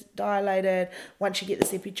 centimetres dilated. Once you get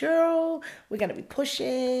this epidural, we're going to be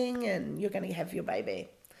pushing, and you're going to have your baby.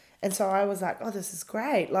 And so I was like, oh, this is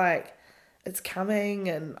great. Like, it's coming,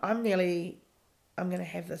 and I'm going to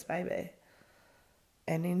have this baby.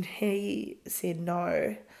 And then he said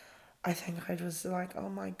no. I think I was like, oh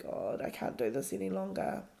my God, I can't do this any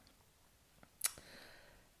longer.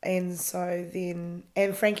 And so then,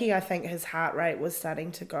 and Frankie, I think his heart rate was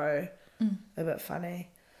starting to go a bit funny.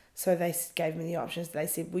 So they gave me the options. They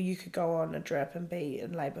said, well, you could go on a drip and be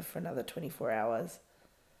in labour for another 24 hours.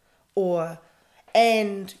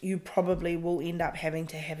 And you probably will end up having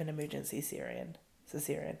to have an emergency cesarean.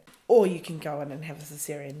 Or you can go in and have a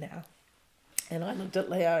cesarean now. And I looked at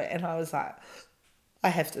Leo and I was like, I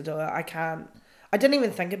have to do it. I can't. I didn't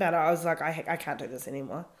even think about it. I was like, I can't do this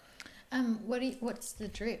anymore. What's the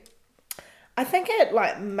drip? I think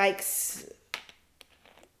it makes...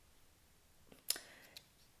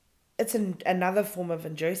 It's another form of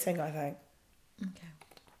inducing, I think. Okay.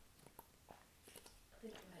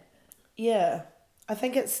 Yeah. I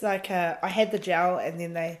think it's like I had the gel, and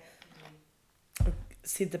then they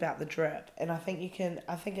said about the drip, and I think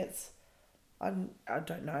it's, I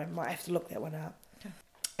don't know, might have to look that one up. Okay.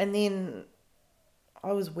 And then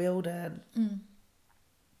I was wheeled in,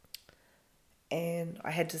 and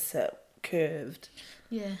I had to sit curved.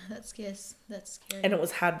 Yeah, that's scary. And it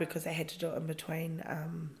was hard because they had to do it in between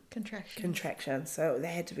contractions, so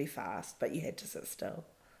they had to be fast, but you had to sit still.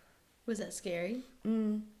 Was that scary?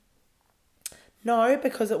 No,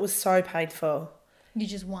 because it was so painful. You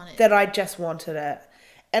just want it. That I just wanted it.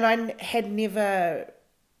 And it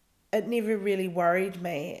never really worried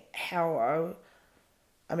me how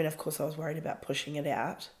I mean, of course I was worried about pushing it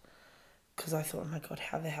out, because I thought, oh my God,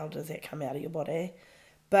 how the hell does that come out of your body?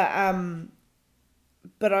 But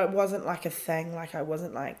it wasn't like a thing, like I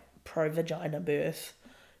wasn't like pro-vagina birth,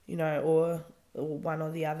 or one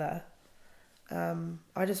or the other.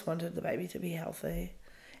 I just wanted the baby to be healthy.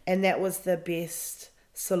 And that was the best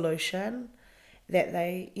solution that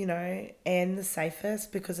they, and the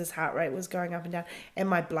safest, because his heart rate was going up and down. And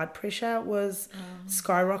my blood pressure was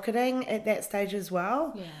skyrocketing at that stage as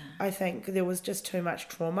well. Yeah. I think there was just too much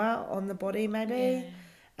trauma on the body, maybe.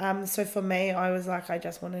 Yeah. So for me, I was like, I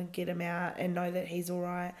just want to get him out and know that he's all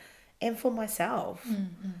right. And for myself.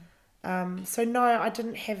 So no, I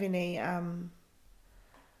didn't have any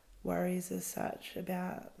worries as such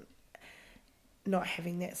about not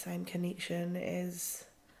having that same connection as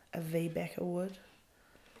a VBACA would.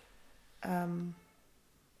 I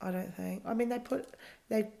don't think. I mean,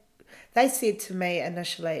 they said to me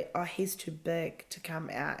initially, oh, he's too big to come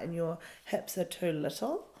out and your hips are too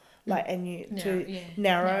little, too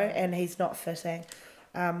narrow, and he's not fitting.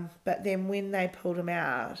 But then when they pulled him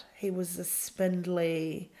out, he was a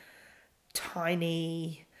spindly,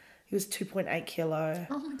 tiny, he was 2.8 kilo.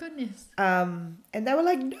 Oh my goodness. And they were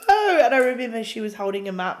like, no. And I remember she was holding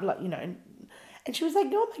him up, and she was like,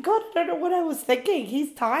 oh my God, I don't know what I was thinking.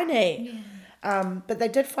 He's tiny. Yeah. But they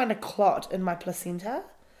did find a clot in my placenta.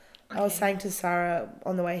 Okay. I was saying to Sarah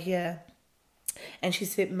on the way here, and she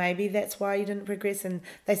said, maybe that's why you didn't progress, and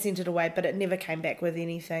they sent it away, but it never came back with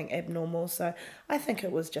anything abnormal. So I think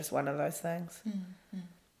it was just one of those things.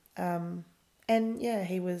 And yeah,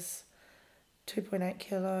 he was 2.8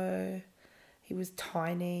 kilo. He was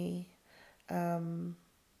tiny. And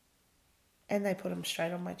they put him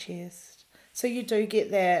straight on my chest. So you do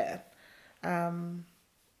get that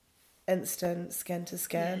instant skin to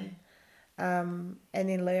skin. Yeah. And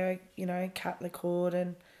then Leo, cut the cord,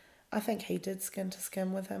 and I think he did skin to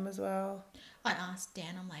skin with him as well. I asked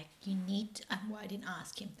Dan, I'm like, you need to, well, I didn't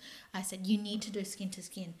ask him. I said, you need to do skin to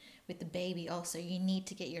skin with the baby also. You need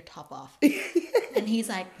to get your top off. And he's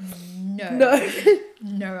like, no,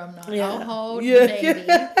 I'm not. Yeah. I'll hold the baby.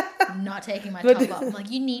 I'm not taking my top off. I'm like,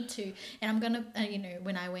 you need to. And I'm going to,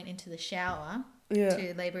 when I went into the shower,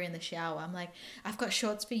 to labour in the shower, I'm like, I've got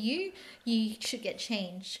shorts for you. You should get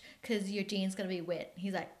changed because your jeans going to be wet.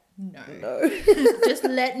 He's like, no. Just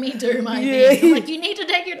let me do my thing. I'm like, you need to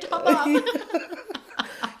take your top off.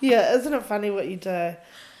 Yeah, isn't it funny what you do?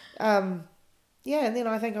 And then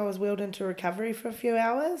I think I was wheeled into recovery for a few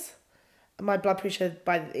hours. My blood pressure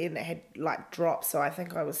by the end had dropped, so I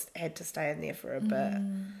think I had to stay in there for a bit.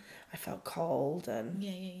 I felt cold and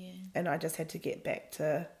and I just had to get back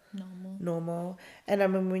to normal. And I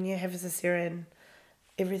mean, when you have a cesarean,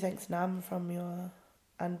 everything's numb from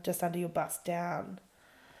just under your bust down.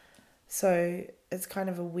 So it's kind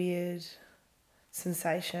of a weird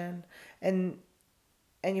sensation, and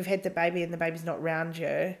you've had the baby and the baby's not round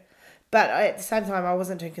you. But at the same time, I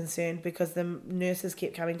wasn't too concerned because the nurses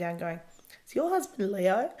kept coming down going, is your husband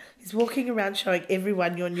Leo? He's walking around showing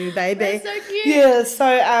everyone your new baby. That's so cute. Yeah,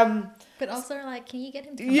 so... but also, can you get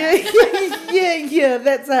him to come back? yeah,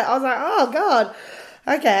 that's it. I was like, oh, God.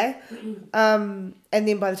 Okay. And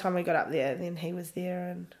then by the time we got up there, then he was there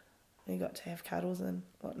and we got to have cuddles and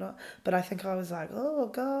whatnot. But I think I was like, oh,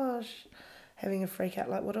 gosh, having a freak out.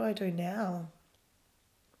 Like, what do I do now?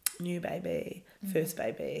 New baby, first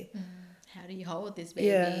baby. How do you hold this baby?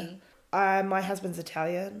 Yeah. My husband's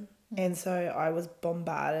Italian, and so I was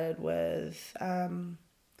bombarded with, in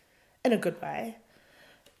a good way,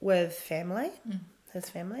 with family, his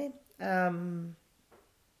family. My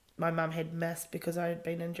mum had missed because I had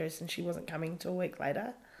been induced and she wasn't coming till a week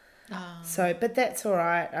later. So, but that's all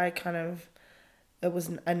right. It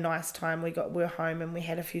was a nice time. We were home and we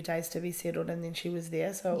had a few days to be settled, and then she was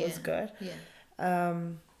there, so it was good. Yeah.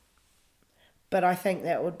 But I think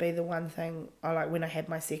that would be the one thing when I had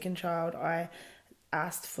my second child, I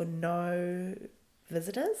asked for no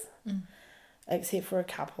visitors except for a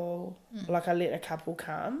couple. I let a couple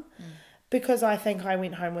come because I think I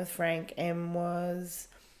went home with Frank and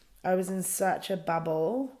I was in such a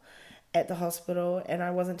bubble, at the hospital, and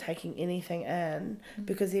I wasn't taking anything in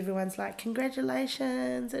because everyone's like,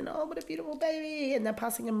 congratulations, and oh, what a beautiful baby, and they're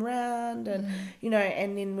passing him around, and you know,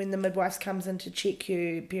 and then when the midwife comes in to check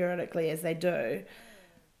you periodically, as they do,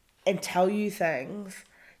 and tell you things,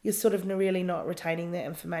 you're sort of really not retaining that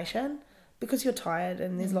information because you're tired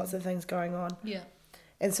and there's lots of things going on. Yeah.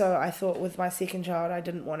 And so I thought with my second child, I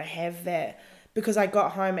didn't want to have that because I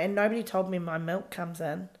got home and nobody told me my milk comes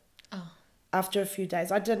in. Oh. After a few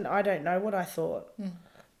days. I don't know what I thought.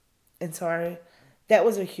 And so that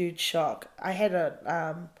was a huge shock. I had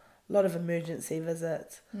a lot of emergency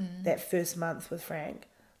visits that first month with Frank,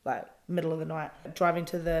 like middle of the night, driving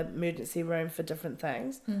to the emergency room for different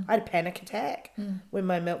things. I had a panic attack when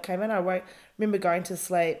my milk came in. I remember going to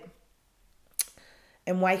sleep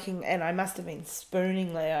and waking, and I must have been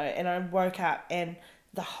spooning Leo, and I woke up and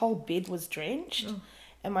the whole bed was drenched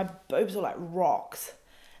and my boobs were like rocks.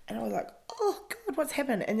 And I was like, oh, God, what's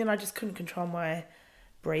happened? And then I just couldn't control my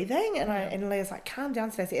breathing. And Leah's like, calm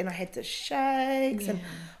down, Stacey. And I had the shakes. And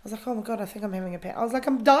I was like, oh, my God, I think I'm having a panic. I was like,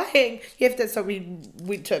 I'm dying. So we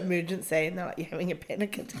went to emergency, and they're like, you're having a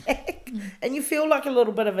panic attack. And you feel like a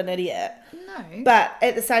little bit of an idiot. No. But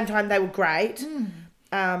at the same time, they were great.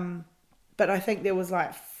 But I think there was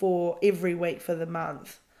like 4 every week for the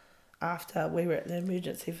month. After we were at the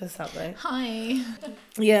emergency for something. Hi.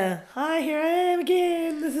 Yeah. Hi, here I am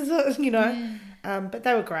again. This is what, you know. Yeah. But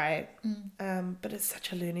they were great. But it's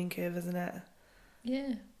such a learning curve, isn't it?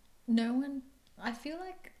 Yeah. I feel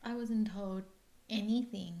like I wasn't told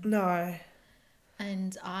anything. No.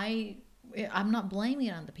 And I'm not blaming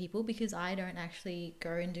it on the people because I don't actually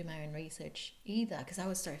go and do my own research either because I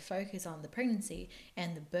was so focused on the pregnancy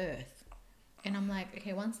and the birth. And I'm like,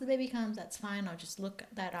 okay, once the baby comes, that's fine. I'll just look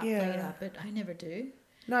that up later. But I never do.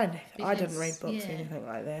 No, I didn't read books or anything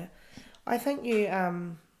like that. I think you,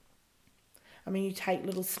 you take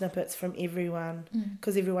little snippets from everyone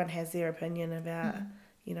because everyone has their opinion about,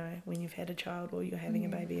 you know, when you've had a child or you're having a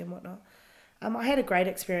baby and whatnot. I had a great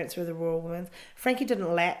experience with the Royal Women's. Frankie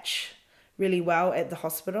didn't latch really well at the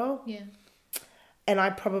hospital. Yeah. And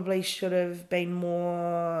I probably should have been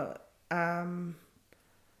more...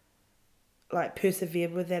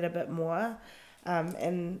 persevered with that a bit more,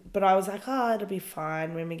 but I was like, oh, it'll be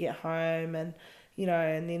fine when we get home, and you know,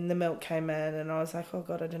 and then the milk came in, and I was like, oh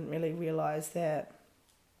God, I didn't really realise that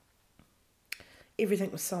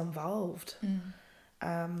everything was so involved.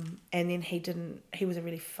 And then he was a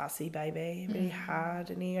really fussy baby, really hard,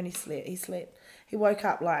 and he woke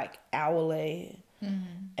up like hourly,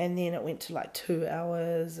 and then it went to like 2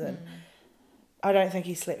 hours, and I don't think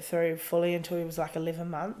he slept through fully until he was like 11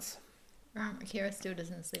 months. Kira still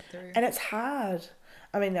doesn't sleep through. And it's hard.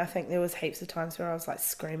 I mean, I think there was heaps of times where I was like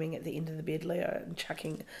screaming at the end of the bed, Leo, and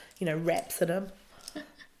chucking, you know, raps at him.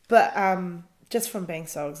 But just from being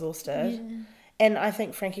so exhausted. Yeah. And I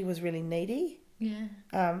think Frankie was really needy. Yeah.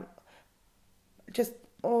 With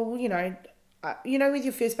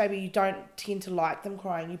your first baby, you don't tend to like them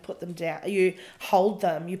crying. You put them down. You hold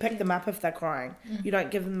them. You pick them up if they're crying. You don't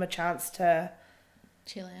give them a chance to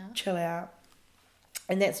chill out.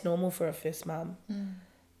 And that's normal for a first mum.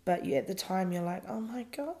 But at the time, you're like, oh my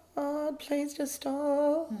God, please just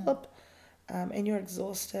stop. And you're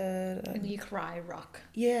exhausted. And you cry rock.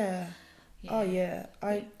 Yeah. Oh, yeah.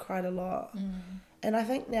 I cried a lot. And I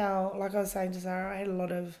think now, like I was saying to Sarah, I had a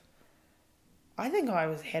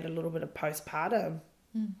little bit of postpartum,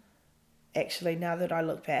 actually, now that I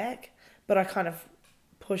look back. But I kind of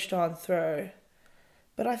pushed on through.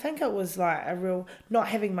 But I think it was like a real, not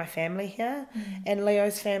having my family here, and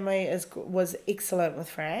Leo's family was excellent with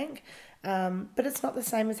Frank, but it's not the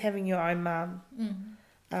same as having your own mum,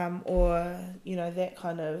 or, you know, that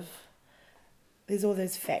kind of, there's all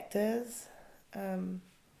those factors, but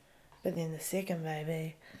then the second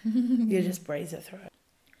baby, you just breeze it through.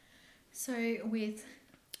 So with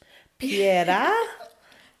Piera?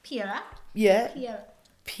 Yeah.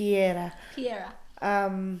 Piera.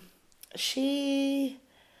 She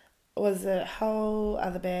was a whole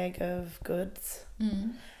other bag of goods.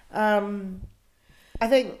 I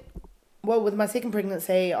think, with my second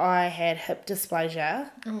pregnancy, I had hip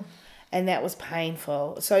dysplasia, and that was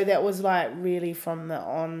painful. So that was like really from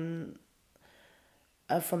the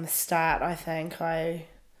start. I think I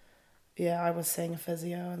was seeing a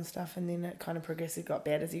physio and stuff, and then it kind of progressively got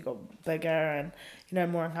bad as you got bigger and, you know,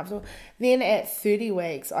 more uncomfortable. Then at 30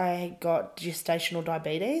 weeks, I got gestational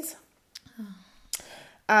diabetes.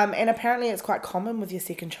 And apparently it's quite common with your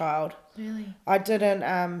second child. Really? I didn't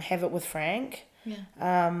have it with Frank. Yeah.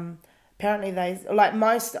 Apparently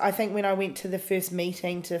I think when I went to the first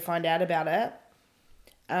meeting to find out about it,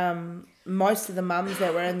 most of the mums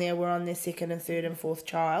that were in there were on their second and third and fourth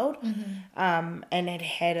child, and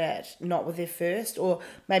had it not with their first, or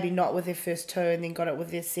maybe not with their first two and then got it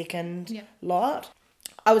with their second lot.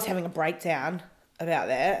 I was having a breakdown about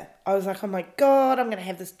that. I was like, oh my God, I'm going to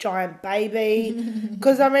have this giant baby.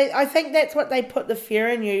 Because, I mean, I think that's what they put the fear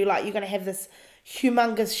in you, like you're going to have this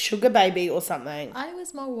humongous sugar baby or something. I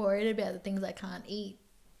was more worried about the things I can't eat.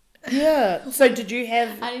 Yeah. So did you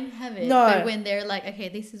have... I didn't have it. No. But when they're like, okay,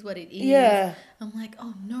 this is what it is. Yeah. I'm like,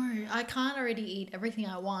 oh no, I can't already eat everything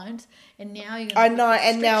I want. And now you're going to I know,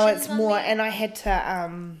 and now it's more... Me? And I had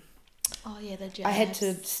to... Oh yeah, the jabs. I had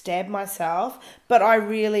to stab myself, but I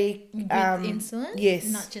really... With insulin? Yes.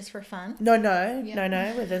 Not just for fun? No,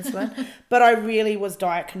 with insulin. But I really was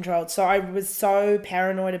diet controlled. So I was so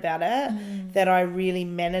paranoid about it that I really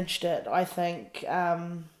managed it. I think...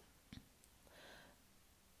 I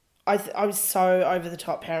was so over the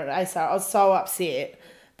top paranoid. I was so upset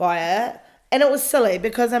by it. And it was silly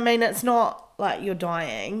because, I mean, it's not like you're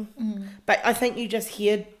dying. But I think you just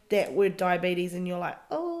hear that word diabetes and you're like,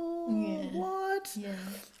 what?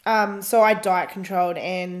 Yeah. So I diet controlled,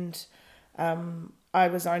 and I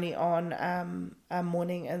was only on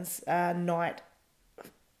morning and night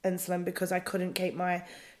insulin because I couldn't keep my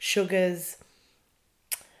sugars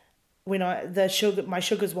my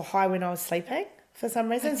sugars were high when I was sleeping for some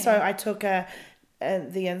reason. Okay. So I took the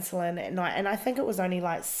insulin at night, and I think it was only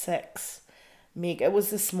like 6 meg. It was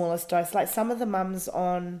the smallest dose. Like some of the mums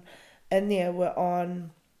in there were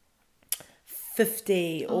on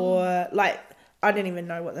 50 or like, I don't even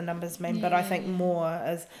know what the numbers mean, but I think more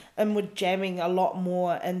is, and we're jamming a lot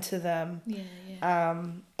more into them.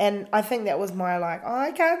 And I think that was my like, oh,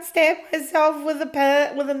 I can't stab myself with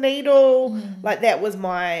a needle. Like that was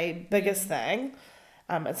my biggest thing.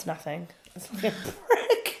 It's nothing. It's like a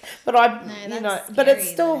prick. But but it's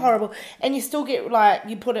still horrible. And you still get like,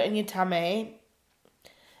 you put it in your tummy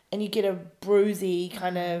and you get a bruisey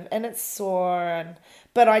kind of, and it's sore,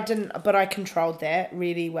 but I controlled that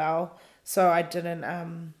really well. So I didn't, I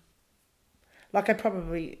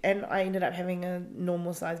ended up having a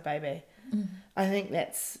normal sized baby. I think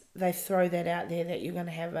they throw that out there that you're going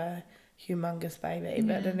to have a humongous baby,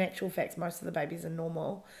 but in actual fact, most of the babies are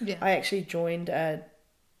normal. Yeah. I actually joined a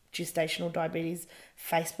gestational diabetes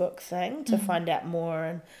Facebook thing to find out more,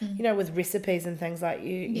 and, with recipes and things like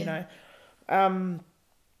you know,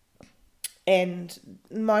 and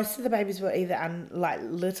most of the babies were either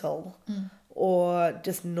little or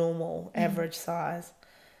just normal, average size.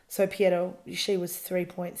 So Pieta, she was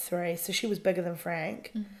 3.3, so she was bigger than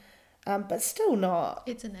Frank, but still not.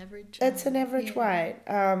 It's an average. It's an average weight.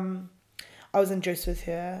 I was induced with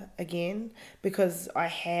her again because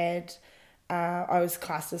I was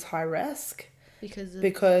classed as high risk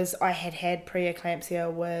because I had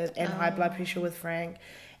preeclampsia and high blood pressure with Frank,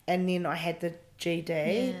 and then I had the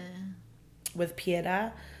GD with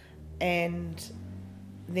Pieta, and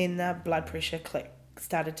then the blood pressure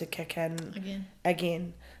started to kick in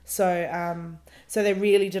again. So they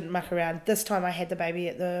really didn't muck around. This time I had the baby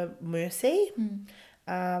at the Mercy,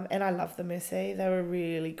 and I love the Mercy. They were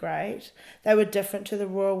really great. They were different to the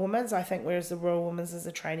Royal Women's, I think, whereas the Royal Women's is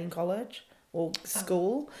a training college or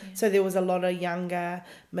school. So there was a lot of younger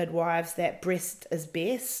midwives that breast is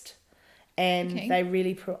best, and they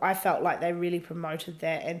really I felt like they really promoted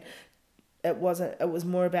that, and it was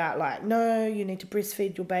more about like, no, you need to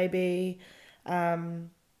breastfeed your baby, and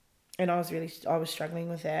I was struggling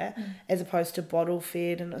with that as opposed to bottle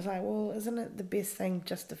fed, and it's like, well, isn't it the best thing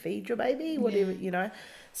just to feed your baby, whatever,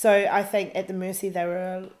 so I think at the Mercy they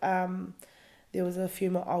were there was a few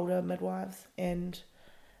more older midwives, and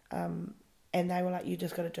they were like, you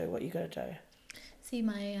just got to do what you got to do. See,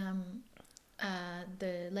 my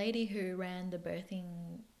the lady who ran the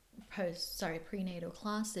prenatal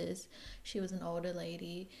classes, she was an older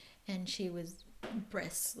lady, and she was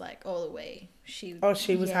breasts like all the way. She was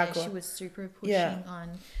hardcore. She was super pushing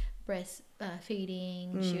on breast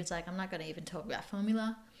feeding. She was like, I'm not going to even talk about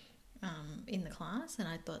formula in the class, and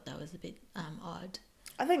I thought that was a bit odd.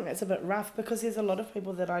 I think that's a bit rough because there's a lot of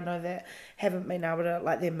people that I know that haven't been able to,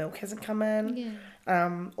 like, their milk hasn't come in,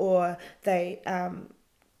 or they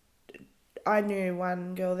I knew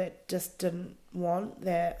one girl that just didn't want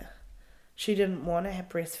that. She didn't want to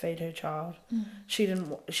breastfeed her child.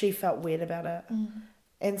 She felt weird about it.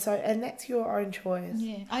 And that's your own choice.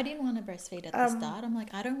 Yeah, I didn't want to breastfeed at the start. I'm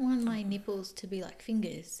like, I don't want my nipples to be like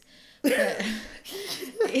fingers. But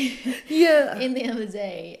in the end of the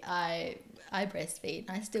day, I breastfeed.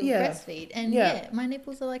 I still breastfeed. And my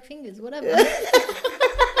nipples are like fingers, whatever.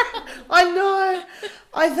 I know.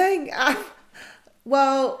 I think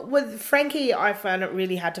Well, with Frankie, I found it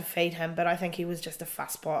really hard to feed him, but I think he was just a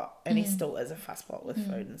fusspot, and he still is a fusspot with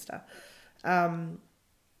food and stuff.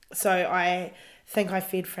 So I think I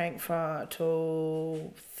fed Frank for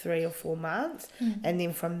till 3 or 4 months, and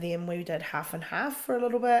then from then we did half and half for a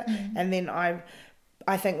little bit, and then I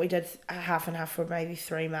think we did half and half for maybe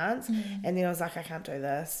 3 months, and then I was like, I can't do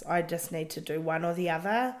this. I just need to do one or the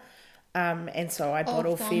other. And so I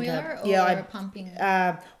bottle fed him. Or pumping?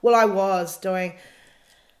 Well, I was doing,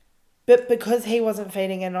 but because he wasn't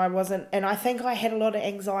feeding and I wasn't, and I think I had a lot of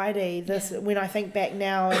anxiety. When I think back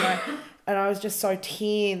now, and I was just so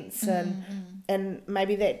tense, and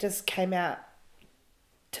maybe that just came out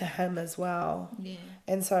to him as well. Yeah.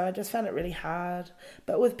 And so I just found it really hard.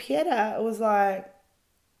 But with Pieta, it was like,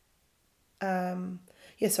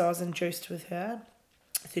 so I was induced with her,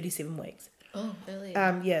 37 weeks. Oh,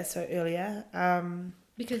 earlier. So earlier.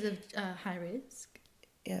 Because of high risk?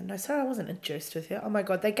 Yeah, no, sorry, I wasn't induced with her. Oh my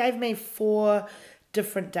God, they gave me 4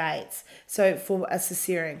 different dates. So for a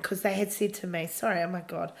cesarean, because they had said to me, sorry, oh my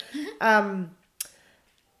God,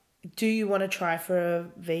 do you want to try for a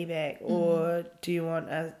VBAC or do you want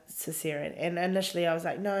a cesarean? And initially I was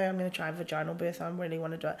like, no, I'm going to try a vaginal birth. I really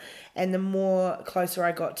want to do it. And the more closer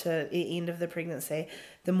I got to the end of the pregnancy,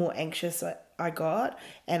 the more anxious I got.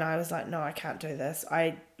 And I was like, no, I can't do this.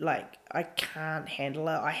 I can't handle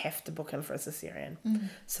it. I have to book in for a cesarean.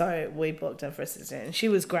 So we booked in for a cesarean. She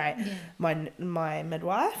was great, my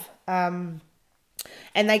midwife.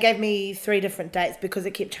 And they gave me 3 different dates because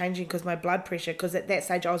it kept changing because my blood pressure, because at that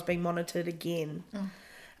stage I was being monitored again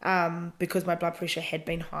because my blood pressure had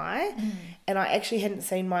been high. And I actually hadn't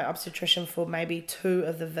seen my obstetrician for maybe 2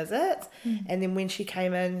 of the visits. And then when she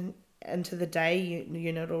came into the day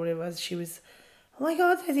unit or whatever it was, she was, oh my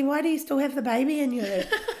God, Stacey, why do you still have the baby in you?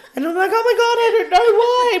 And I'm like, oh my God, I don't know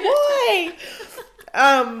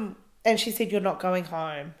why. And she said, you're not going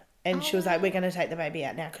home. And she was like, we're going to take the baby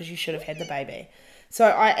out now because you should have had the baby. So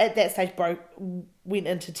I, at that stage, went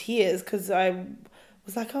into tears because I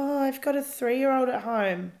was like, oh, I've got a 3-year-old at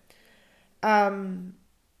home. And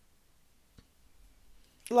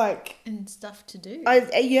stuff to do.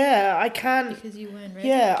 I can't. Because you weren't ready.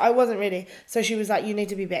 Yeah, I wasn't ready. So she was like, you need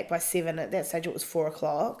to be back by 7. At that stage, it was 4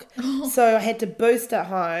 o'clock. So I had to boost at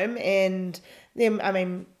home and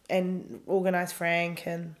organise Frank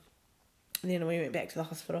and then we went back to the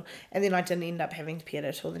hospital, and then I didn't end up having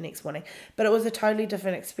Pieta till the next morning. But it was a totally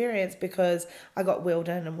different experience because I got wheeled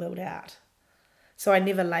in and wheeled out. So I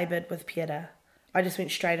never laboured with Pieta. I just went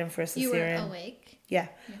straight in for a cesarean. You were awake? Yeah.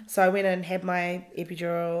 So I went in and had my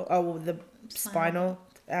epidural, the spinal,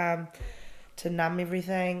 to numb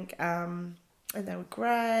everything. And they were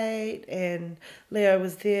great, and Leo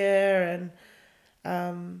was there,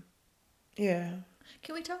 and Can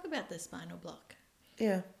we talk about the spinal block?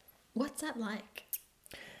 Yeah. What's that like?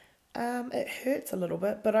 It hurts a little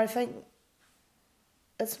bit, but I think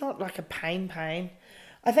it's not like a pain.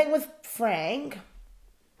 I think with Frank,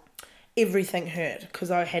 everything hurt because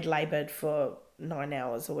I had laboured for 9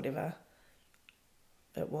 hours or whatever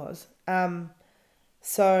it was.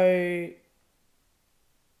 So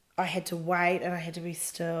I had to wait and I had to be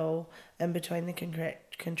still in between the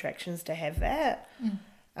contractions to have that.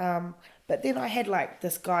 But then I had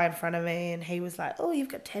this guy in front of me and he was like, oh, you've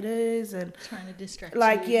got tattoos, and trying to distract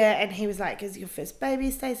you. And he was like, is your first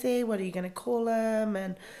baby, Stacey? What are you going to call him?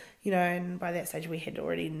 And, and by that stage we had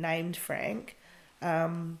already named Frank.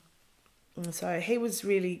 And so he was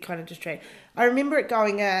really kind of distracted. I remember it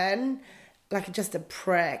going in just a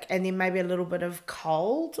prick and then maybe a little bit of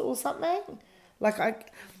cold or something. I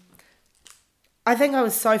think I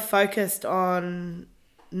was so focused on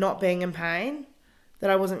not being in pain that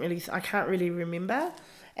I can't really remember.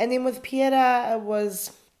 And then with Pieta, it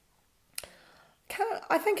was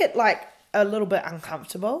I think it a little bit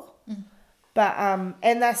uncomfortable. But,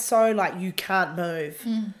 and that's so you can't move.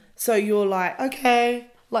 So you're like, okay,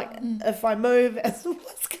 if I move, what's going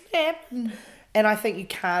to happen? And I think you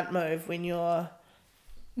can't move when you're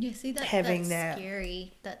having that's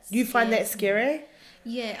scary. You find that scary?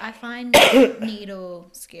 Yeah, I find needle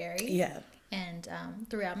scary. Yeah. And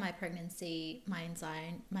throughout my pregnancy, my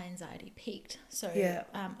anxiety peaked. So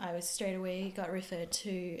I was straight away got referred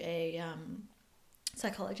to a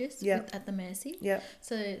psychologist at the Mercy. Yeah.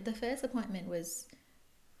 So the first appointment was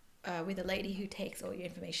with a lady who takes all your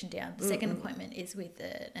information down. The second appointment is with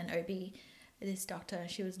an OB, this doctor.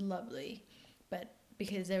 She was lovely, but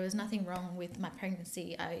because there was nothing wrong with my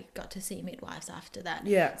pregnancy, I got to see midwives after that.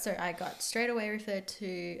 Yeah. So I got straight away referred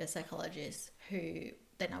to a psychologist who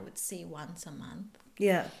then I would see once a month.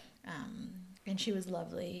 Yeah. And she was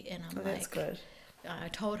lovely, and I'm that's good. I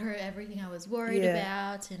told her everything I was worried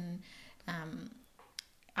about, and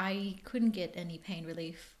I couldn't get any pain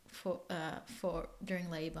relief for during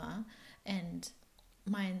labor, and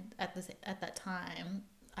mine at that time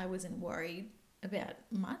I wasn't worried about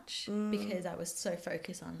much because I was so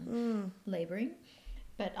focused on laboring.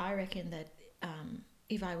 But I reckon that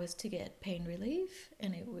if I was to get pain relief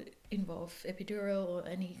and it would involve epidural or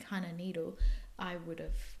any kind of needle, I would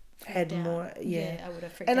have had out. more, yeah. I would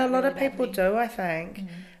have freaked And out a lot really of people badly. do, I think.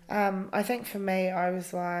 I think for me, I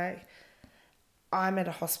was like, I'm at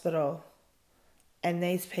a hospital and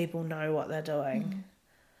these people know what they're doing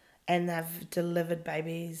and they've delivered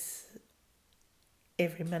babies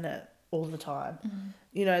every minute all the time.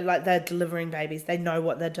 You know, like they're delivering babies, they know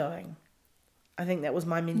what they're doing. I think that was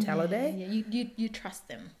my mentality. Yeah. You trust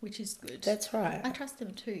them, which is good. That's right. I trust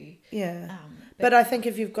them too. Yeah. But I think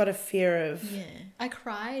if you've got a fear of... Yeah. I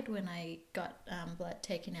cried when I got blood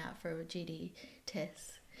taken out for a GD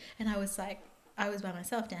test. And I was like, I was by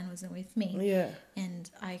myself, Dan wasn't with me. Yeah. And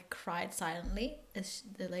I cried silently as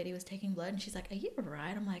the lady was taking blood. And she's like, are you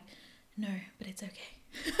alright? I'm like, no, but it's okay.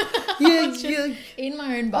 Yeah, in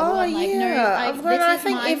my own bubble. Oh, I'm like, no, yeah. this is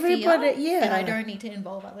think my everybody, fear, and I don't need to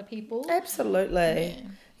involve other people. Absolutely.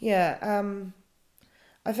 Yeah.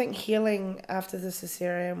 I think healing after the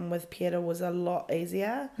cesarean with Peter was a lot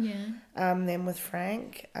easier than with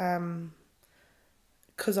Frank,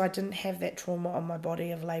 because I didn't have that trauma on my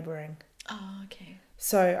body of labouring. Oh, okay.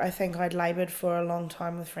 So I think I'd laboured for a long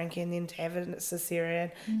time with Frankie, and then to have a cesarean,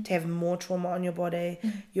 to have more trauma on your body,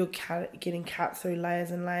 you're getting cut through layers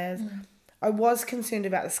and layers. I was concerned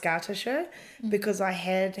about the scar tissue because I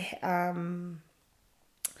had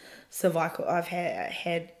cervical. I've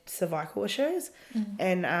had cervical issues,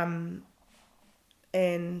 and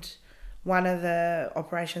one of the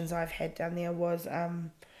operations I've had down there was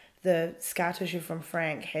the scar tissue from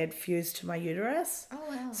Frank had fused to my uterus. Oh,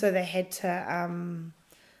 wow. So they had to,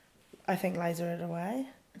 I think, laser it away.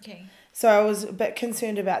 Okay. So I was a bit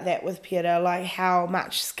concerned about that with Peter, like how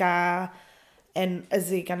much scar, and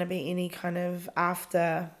is there going to be any kind of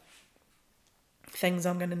after things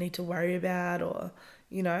I'm going to need to worry about, or,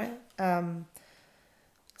 you know.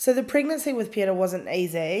 So the pregnancy with Peter wasn't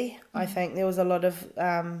easy. I think there was a lot of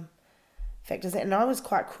factors, and I was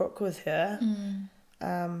quite crook with her.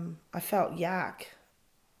 I felt yuck.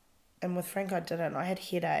 And with Frank, I didn't. I had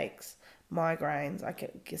headaches, migraines. I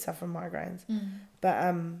could suffer from migraines.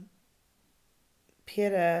 But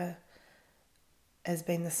Peter has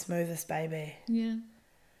been the smoothest baby.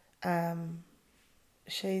 Yeah.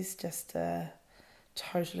 She's just a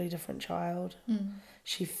totally different child.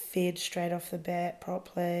 She fed straight off the bat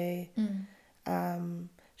properly.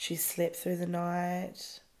 She slept through the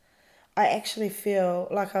night. I actually feel,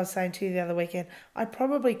 like I was saying to you the other weekend, I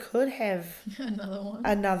probably could have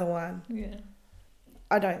another one. Yeah.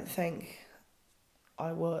 I don't think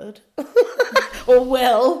I would or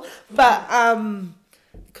will, but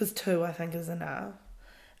because 2 I think is enough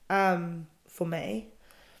for me.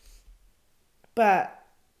 But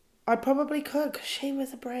I probably could, because she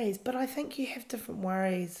was a breeze. But I think you have different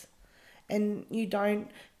worries, and you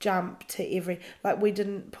don't jump to every, like we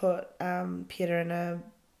didn't put Peter in a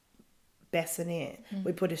bassinet.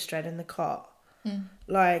 We put her straight in the cot,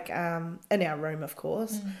 like in our room, of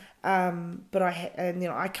course. But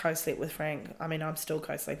I co-sleep with Frank. I mean, I'm still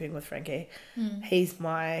co-sleeping with Frankie. He's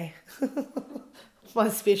my my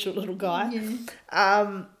special little guy.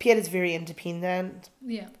 Peter's very independent.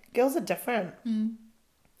 Girls are different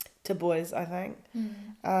to boys, I think.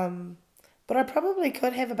 But I probably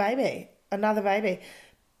could have another baby,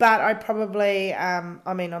 but I probably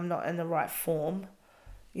I mean, I'm not in the right form.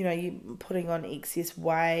 You know, you're putting on excess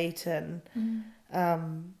weight, and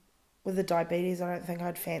with the diabetes, I don't think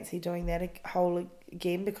I'd fancy doing that whole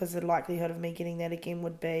again, because the likelihood of me getting that again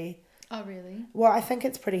would be... Oh, really? Well, I think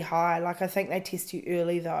it's pretty high. Like, I think they test you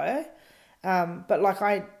early, though. But, like,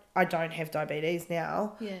 I don't have diabetes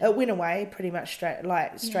now. It went away pretty much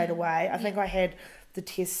straight away. I think I had the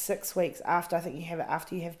test 6 weeks after. I think you have it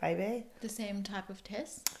after you have baby. The same type of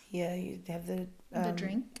test? Yeah, you have the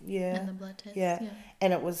drink? Yeah. And the blood test? Yeah.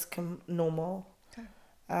 And it was normal. Okay.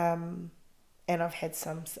 And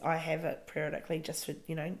I have it periodically just for,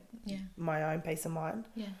 you know, my own peace of mind.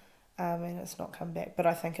 Yeah. And it's not come back. But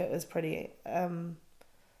I think it was pretty,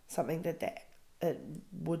 something that it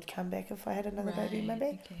would come back if I had another baby,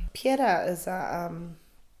 maybe. Okay. Peter is a,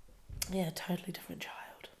 totally different child.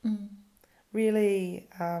 Really,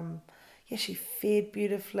 she fed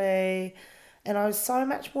beautifully. And I was so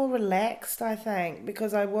much more relaxed, I think,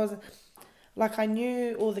 because I wasn't, like, I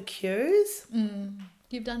knew all the cues.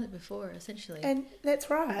 You've done it before, essentially. And that's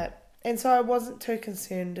right. And so I wasn't too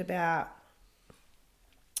concerned about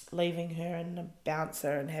leaving her in a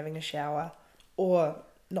bouncer and having a shower, or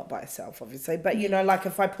not by herself, obviously, but you know, like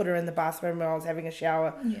if I put her in the bathroom when I was having a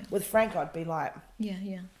shower with Frank, I'd be like,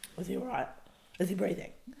 is he all right? Is he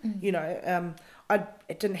breathing? You know, I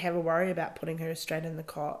didn't have a worry about putting her straight in the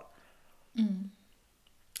cot.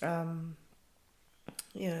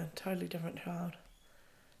 Yeah, totally different child.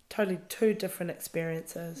 Totally two different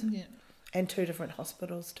experiences. Yeah. And two different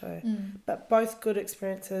hospitals too. But both good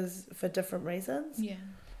experiences for different reasons. Yeah.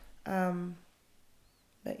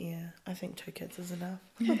 But yeah, I think 2 kids is enough.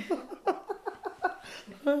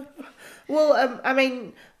 Well, I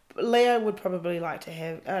mean, Leo would probably like to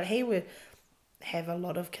have, he would have a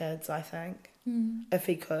lot of kids, I think, if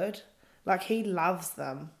he could. Like, he loves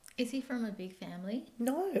them. Is he from a big family?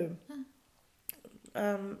 No.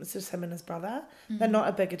 It's just him and his brother. They're not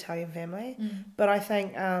a big Italian family. But I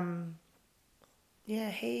think,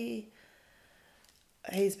 yeah, he's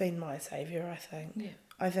been my saviour, I think. Yeah.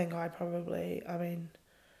 I think I mean,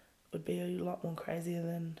 would be a lot more crazier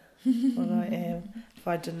than what I am if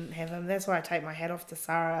I didn't have him. That's why I take my hat off to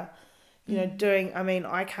Sarah. You know,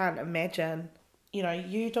 I can't imagine, you know,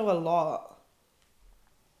 you do a lot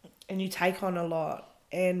and you take on a lot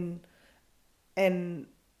and I'm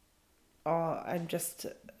just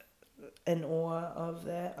in awe of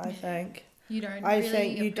that, I think. You don't I really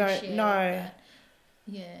think you don't appreciate know. that.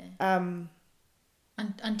 Yeah.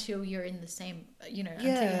 Until you're in the same, you know, until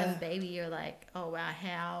you have a baby, you're like, oh wow,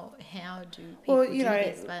 how do people do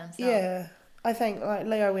this by themselves? Yeah, I think like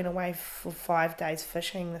Leo went away for 5 days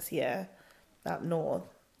fishing this year up north,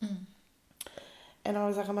 and I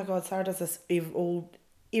was like, oh my god, Sarah does this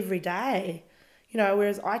every day, you know,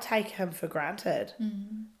 whereas I take him for granted.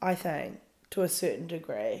 I think to a certain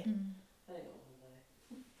degree.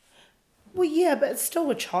 Well, yeah, but it's still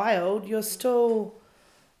a child. You're still.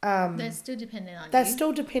 They're still dependent on you. They're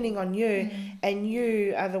still depending on you, and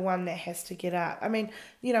you are the one that has to get up. I mean,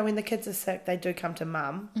 you know, when the kids are sick, they do come to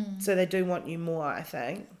mum, so they do want you more, I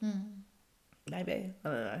think. Maybe. I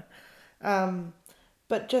don't know.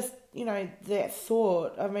 But just, you know, that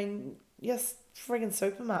thought, I mean, yes, friggin'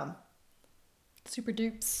 super mum. Super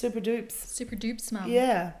dupes. Super dupes. Super dupes mum.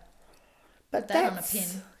 Yeah. But put that on a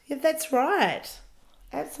pin. Yeah, that's right.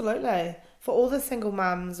 Absolutely. For all the single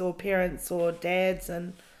mums or parents or dads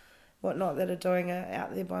and whatnot that are doing it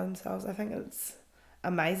out there by themselves, I think it's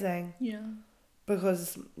amazing. Yeah.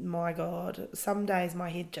 Because, my God, some days my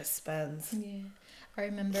head just spins. Yeah. I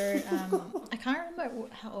remember, I can't remember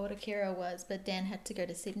how old Akira was, but Dan had to go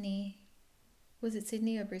to Sydney. Was it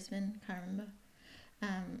Sydney or Brisbane? Can't remember.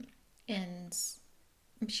 And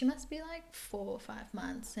she must be like 4 or 5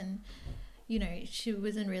 months, and you know, she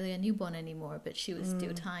wasn't really a newborn anymore, but she was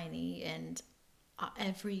still tiny. And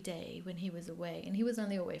every day when he was away, and he was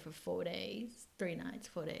only away for 4 days, 3 nights,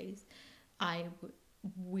 4 days, I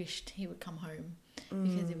wished he would come home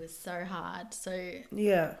because it was so hard. So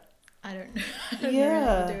yeah, I don't know how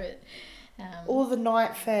to do it. All the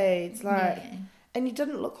night feeds, like, and you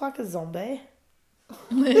didn't look like a zombie.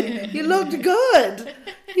 You looked good,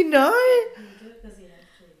 you know.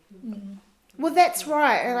 Well, that's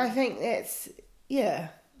right, and I think that's,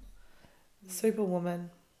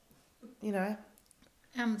 superwoman, you know.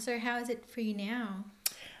 So how is it for you now?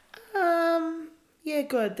 Yeah,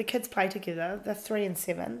 good. The kids play together. They're 3 and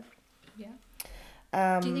 7. Yeah.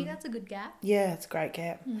 Do you think that's a good gap? Yeah, it's a great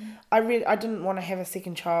gap. I didn't want to have a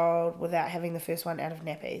second child without having the first one out of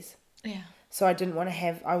nappies. Yeah. So I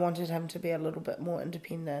wanted him to be a little bit more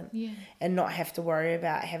independent. Yeah. And not have to worry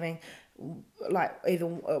about having, like, either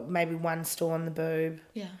maybe one still on the boob.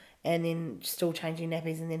 Yeah. And then still changing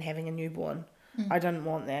nappies and then having a newborn. I didn't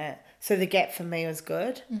want that. So the gap for me was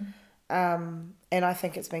good. And I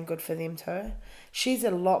think it's been good for them too. She's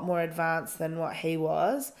a lot more advanced than what he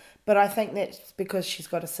was, but I think that's because she's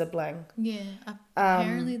got a sibling. Yeah.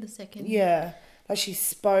 Apparently the second. Yeah. Like, she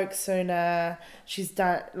spoke sooner. She's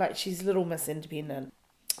Little Miss Independent.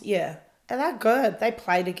 Yeah. And they're good. They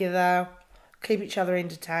play together, keep each other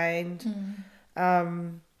entertained.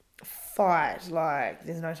 Fight like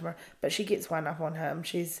there's no tomorrow. But she gets one up on him.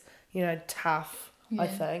 She's, you know, tough, I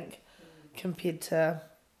think, compared to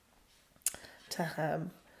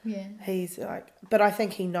him. Yeah. He's like, but I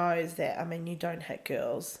think he knows that, I mean, you don't hit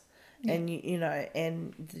girls. And you know,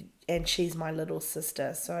 and she's my little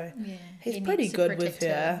sister, so he's pretty good with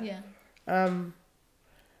her. Yeah.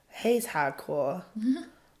 He's hardcore.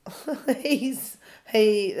 There's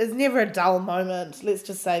never a dull moment. Let's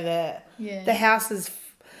just say that. Yeah. The house is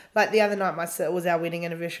like, the other night it was our wedding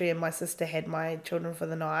anniversary, and my sister had my children for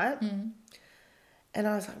the night. And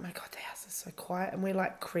I was like, my God, the house is so quiet. And we're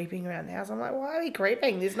like creeping around the house. I'm like, why are we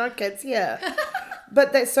creeping? There's no kids here.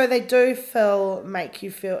 But so they do make you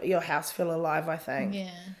feel, your house feel alive, I think. Yeah.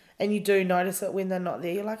 And you do notice it when they're not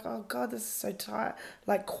there. You're like, oh God, this is so tight,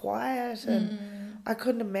 like quiet. And I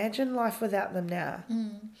couldn't imagine life without them now.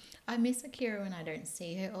 I miss Akira when I don't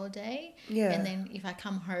see her all day. Yeah. And then if I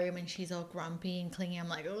come home and she's all grumpy and clingy, I'm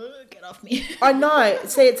like, oh, get off me. I know.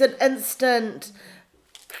 See, it's an instant,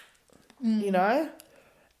 you know.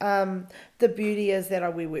 The beauty is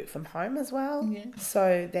that we work from home as well. Yeah.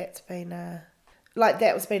 So that's been a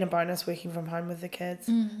bonus working from home with the kids.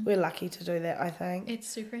 We're lucky to do that, I think. It's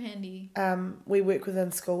super handy. We work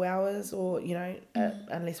within school hours or, you know,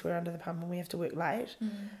 unless we're under the pump and we have to work late.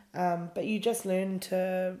 But you just learn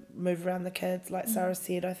to move around the kids. Like Sarah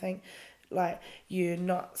said, I think, like, you're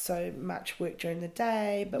not so much work during the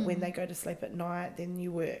day, but when they go to sleep at night, then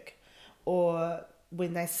you work. Or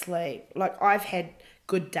when they sleep. Like, I've had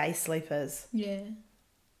good day sleepers. Yeah.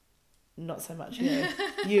 Not so much you.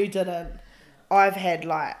 You didn't.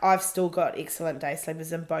 I've still got excellent day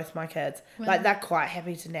sleepers in both my kids. Wow. Like, they're quite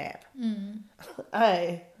happy to nap.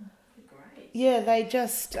 Hey. Great. Yeah, they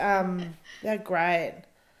just, they're great.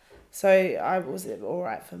 So it was all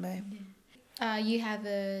right for me. You have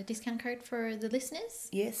a discount code for the listeners?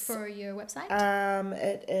 Yes. For your website?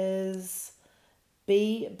 It is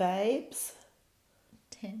BBabes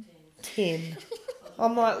 10.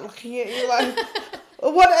 I'm like looking at you like,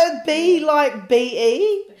 what a B, like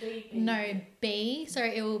BE? No, B. So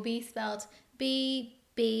it will be spelled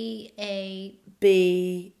BBA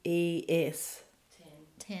BES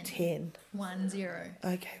 10. 10. 10.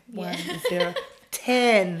 Okay, Yeah.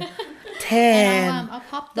 10. 10. And I'll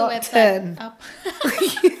pop the not website 10. up.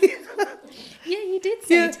 Yeah, you did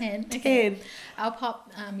say Yeah, 10. Okay. 10. I'll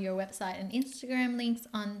pop your website and Instagram links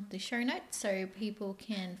on the show notes so people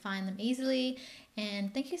can find them easily.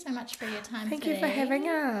 And thank you so much for your time Thank today. you for having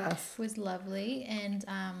us. It was lovely. And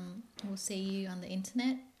we'll see you on the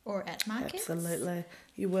internet or at markets. Absolutely.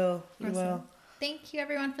 You will. You Awesome. will. Thank you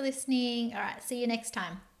everyone for listening. All right, see you next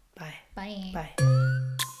time. Bye. Bye. Bye.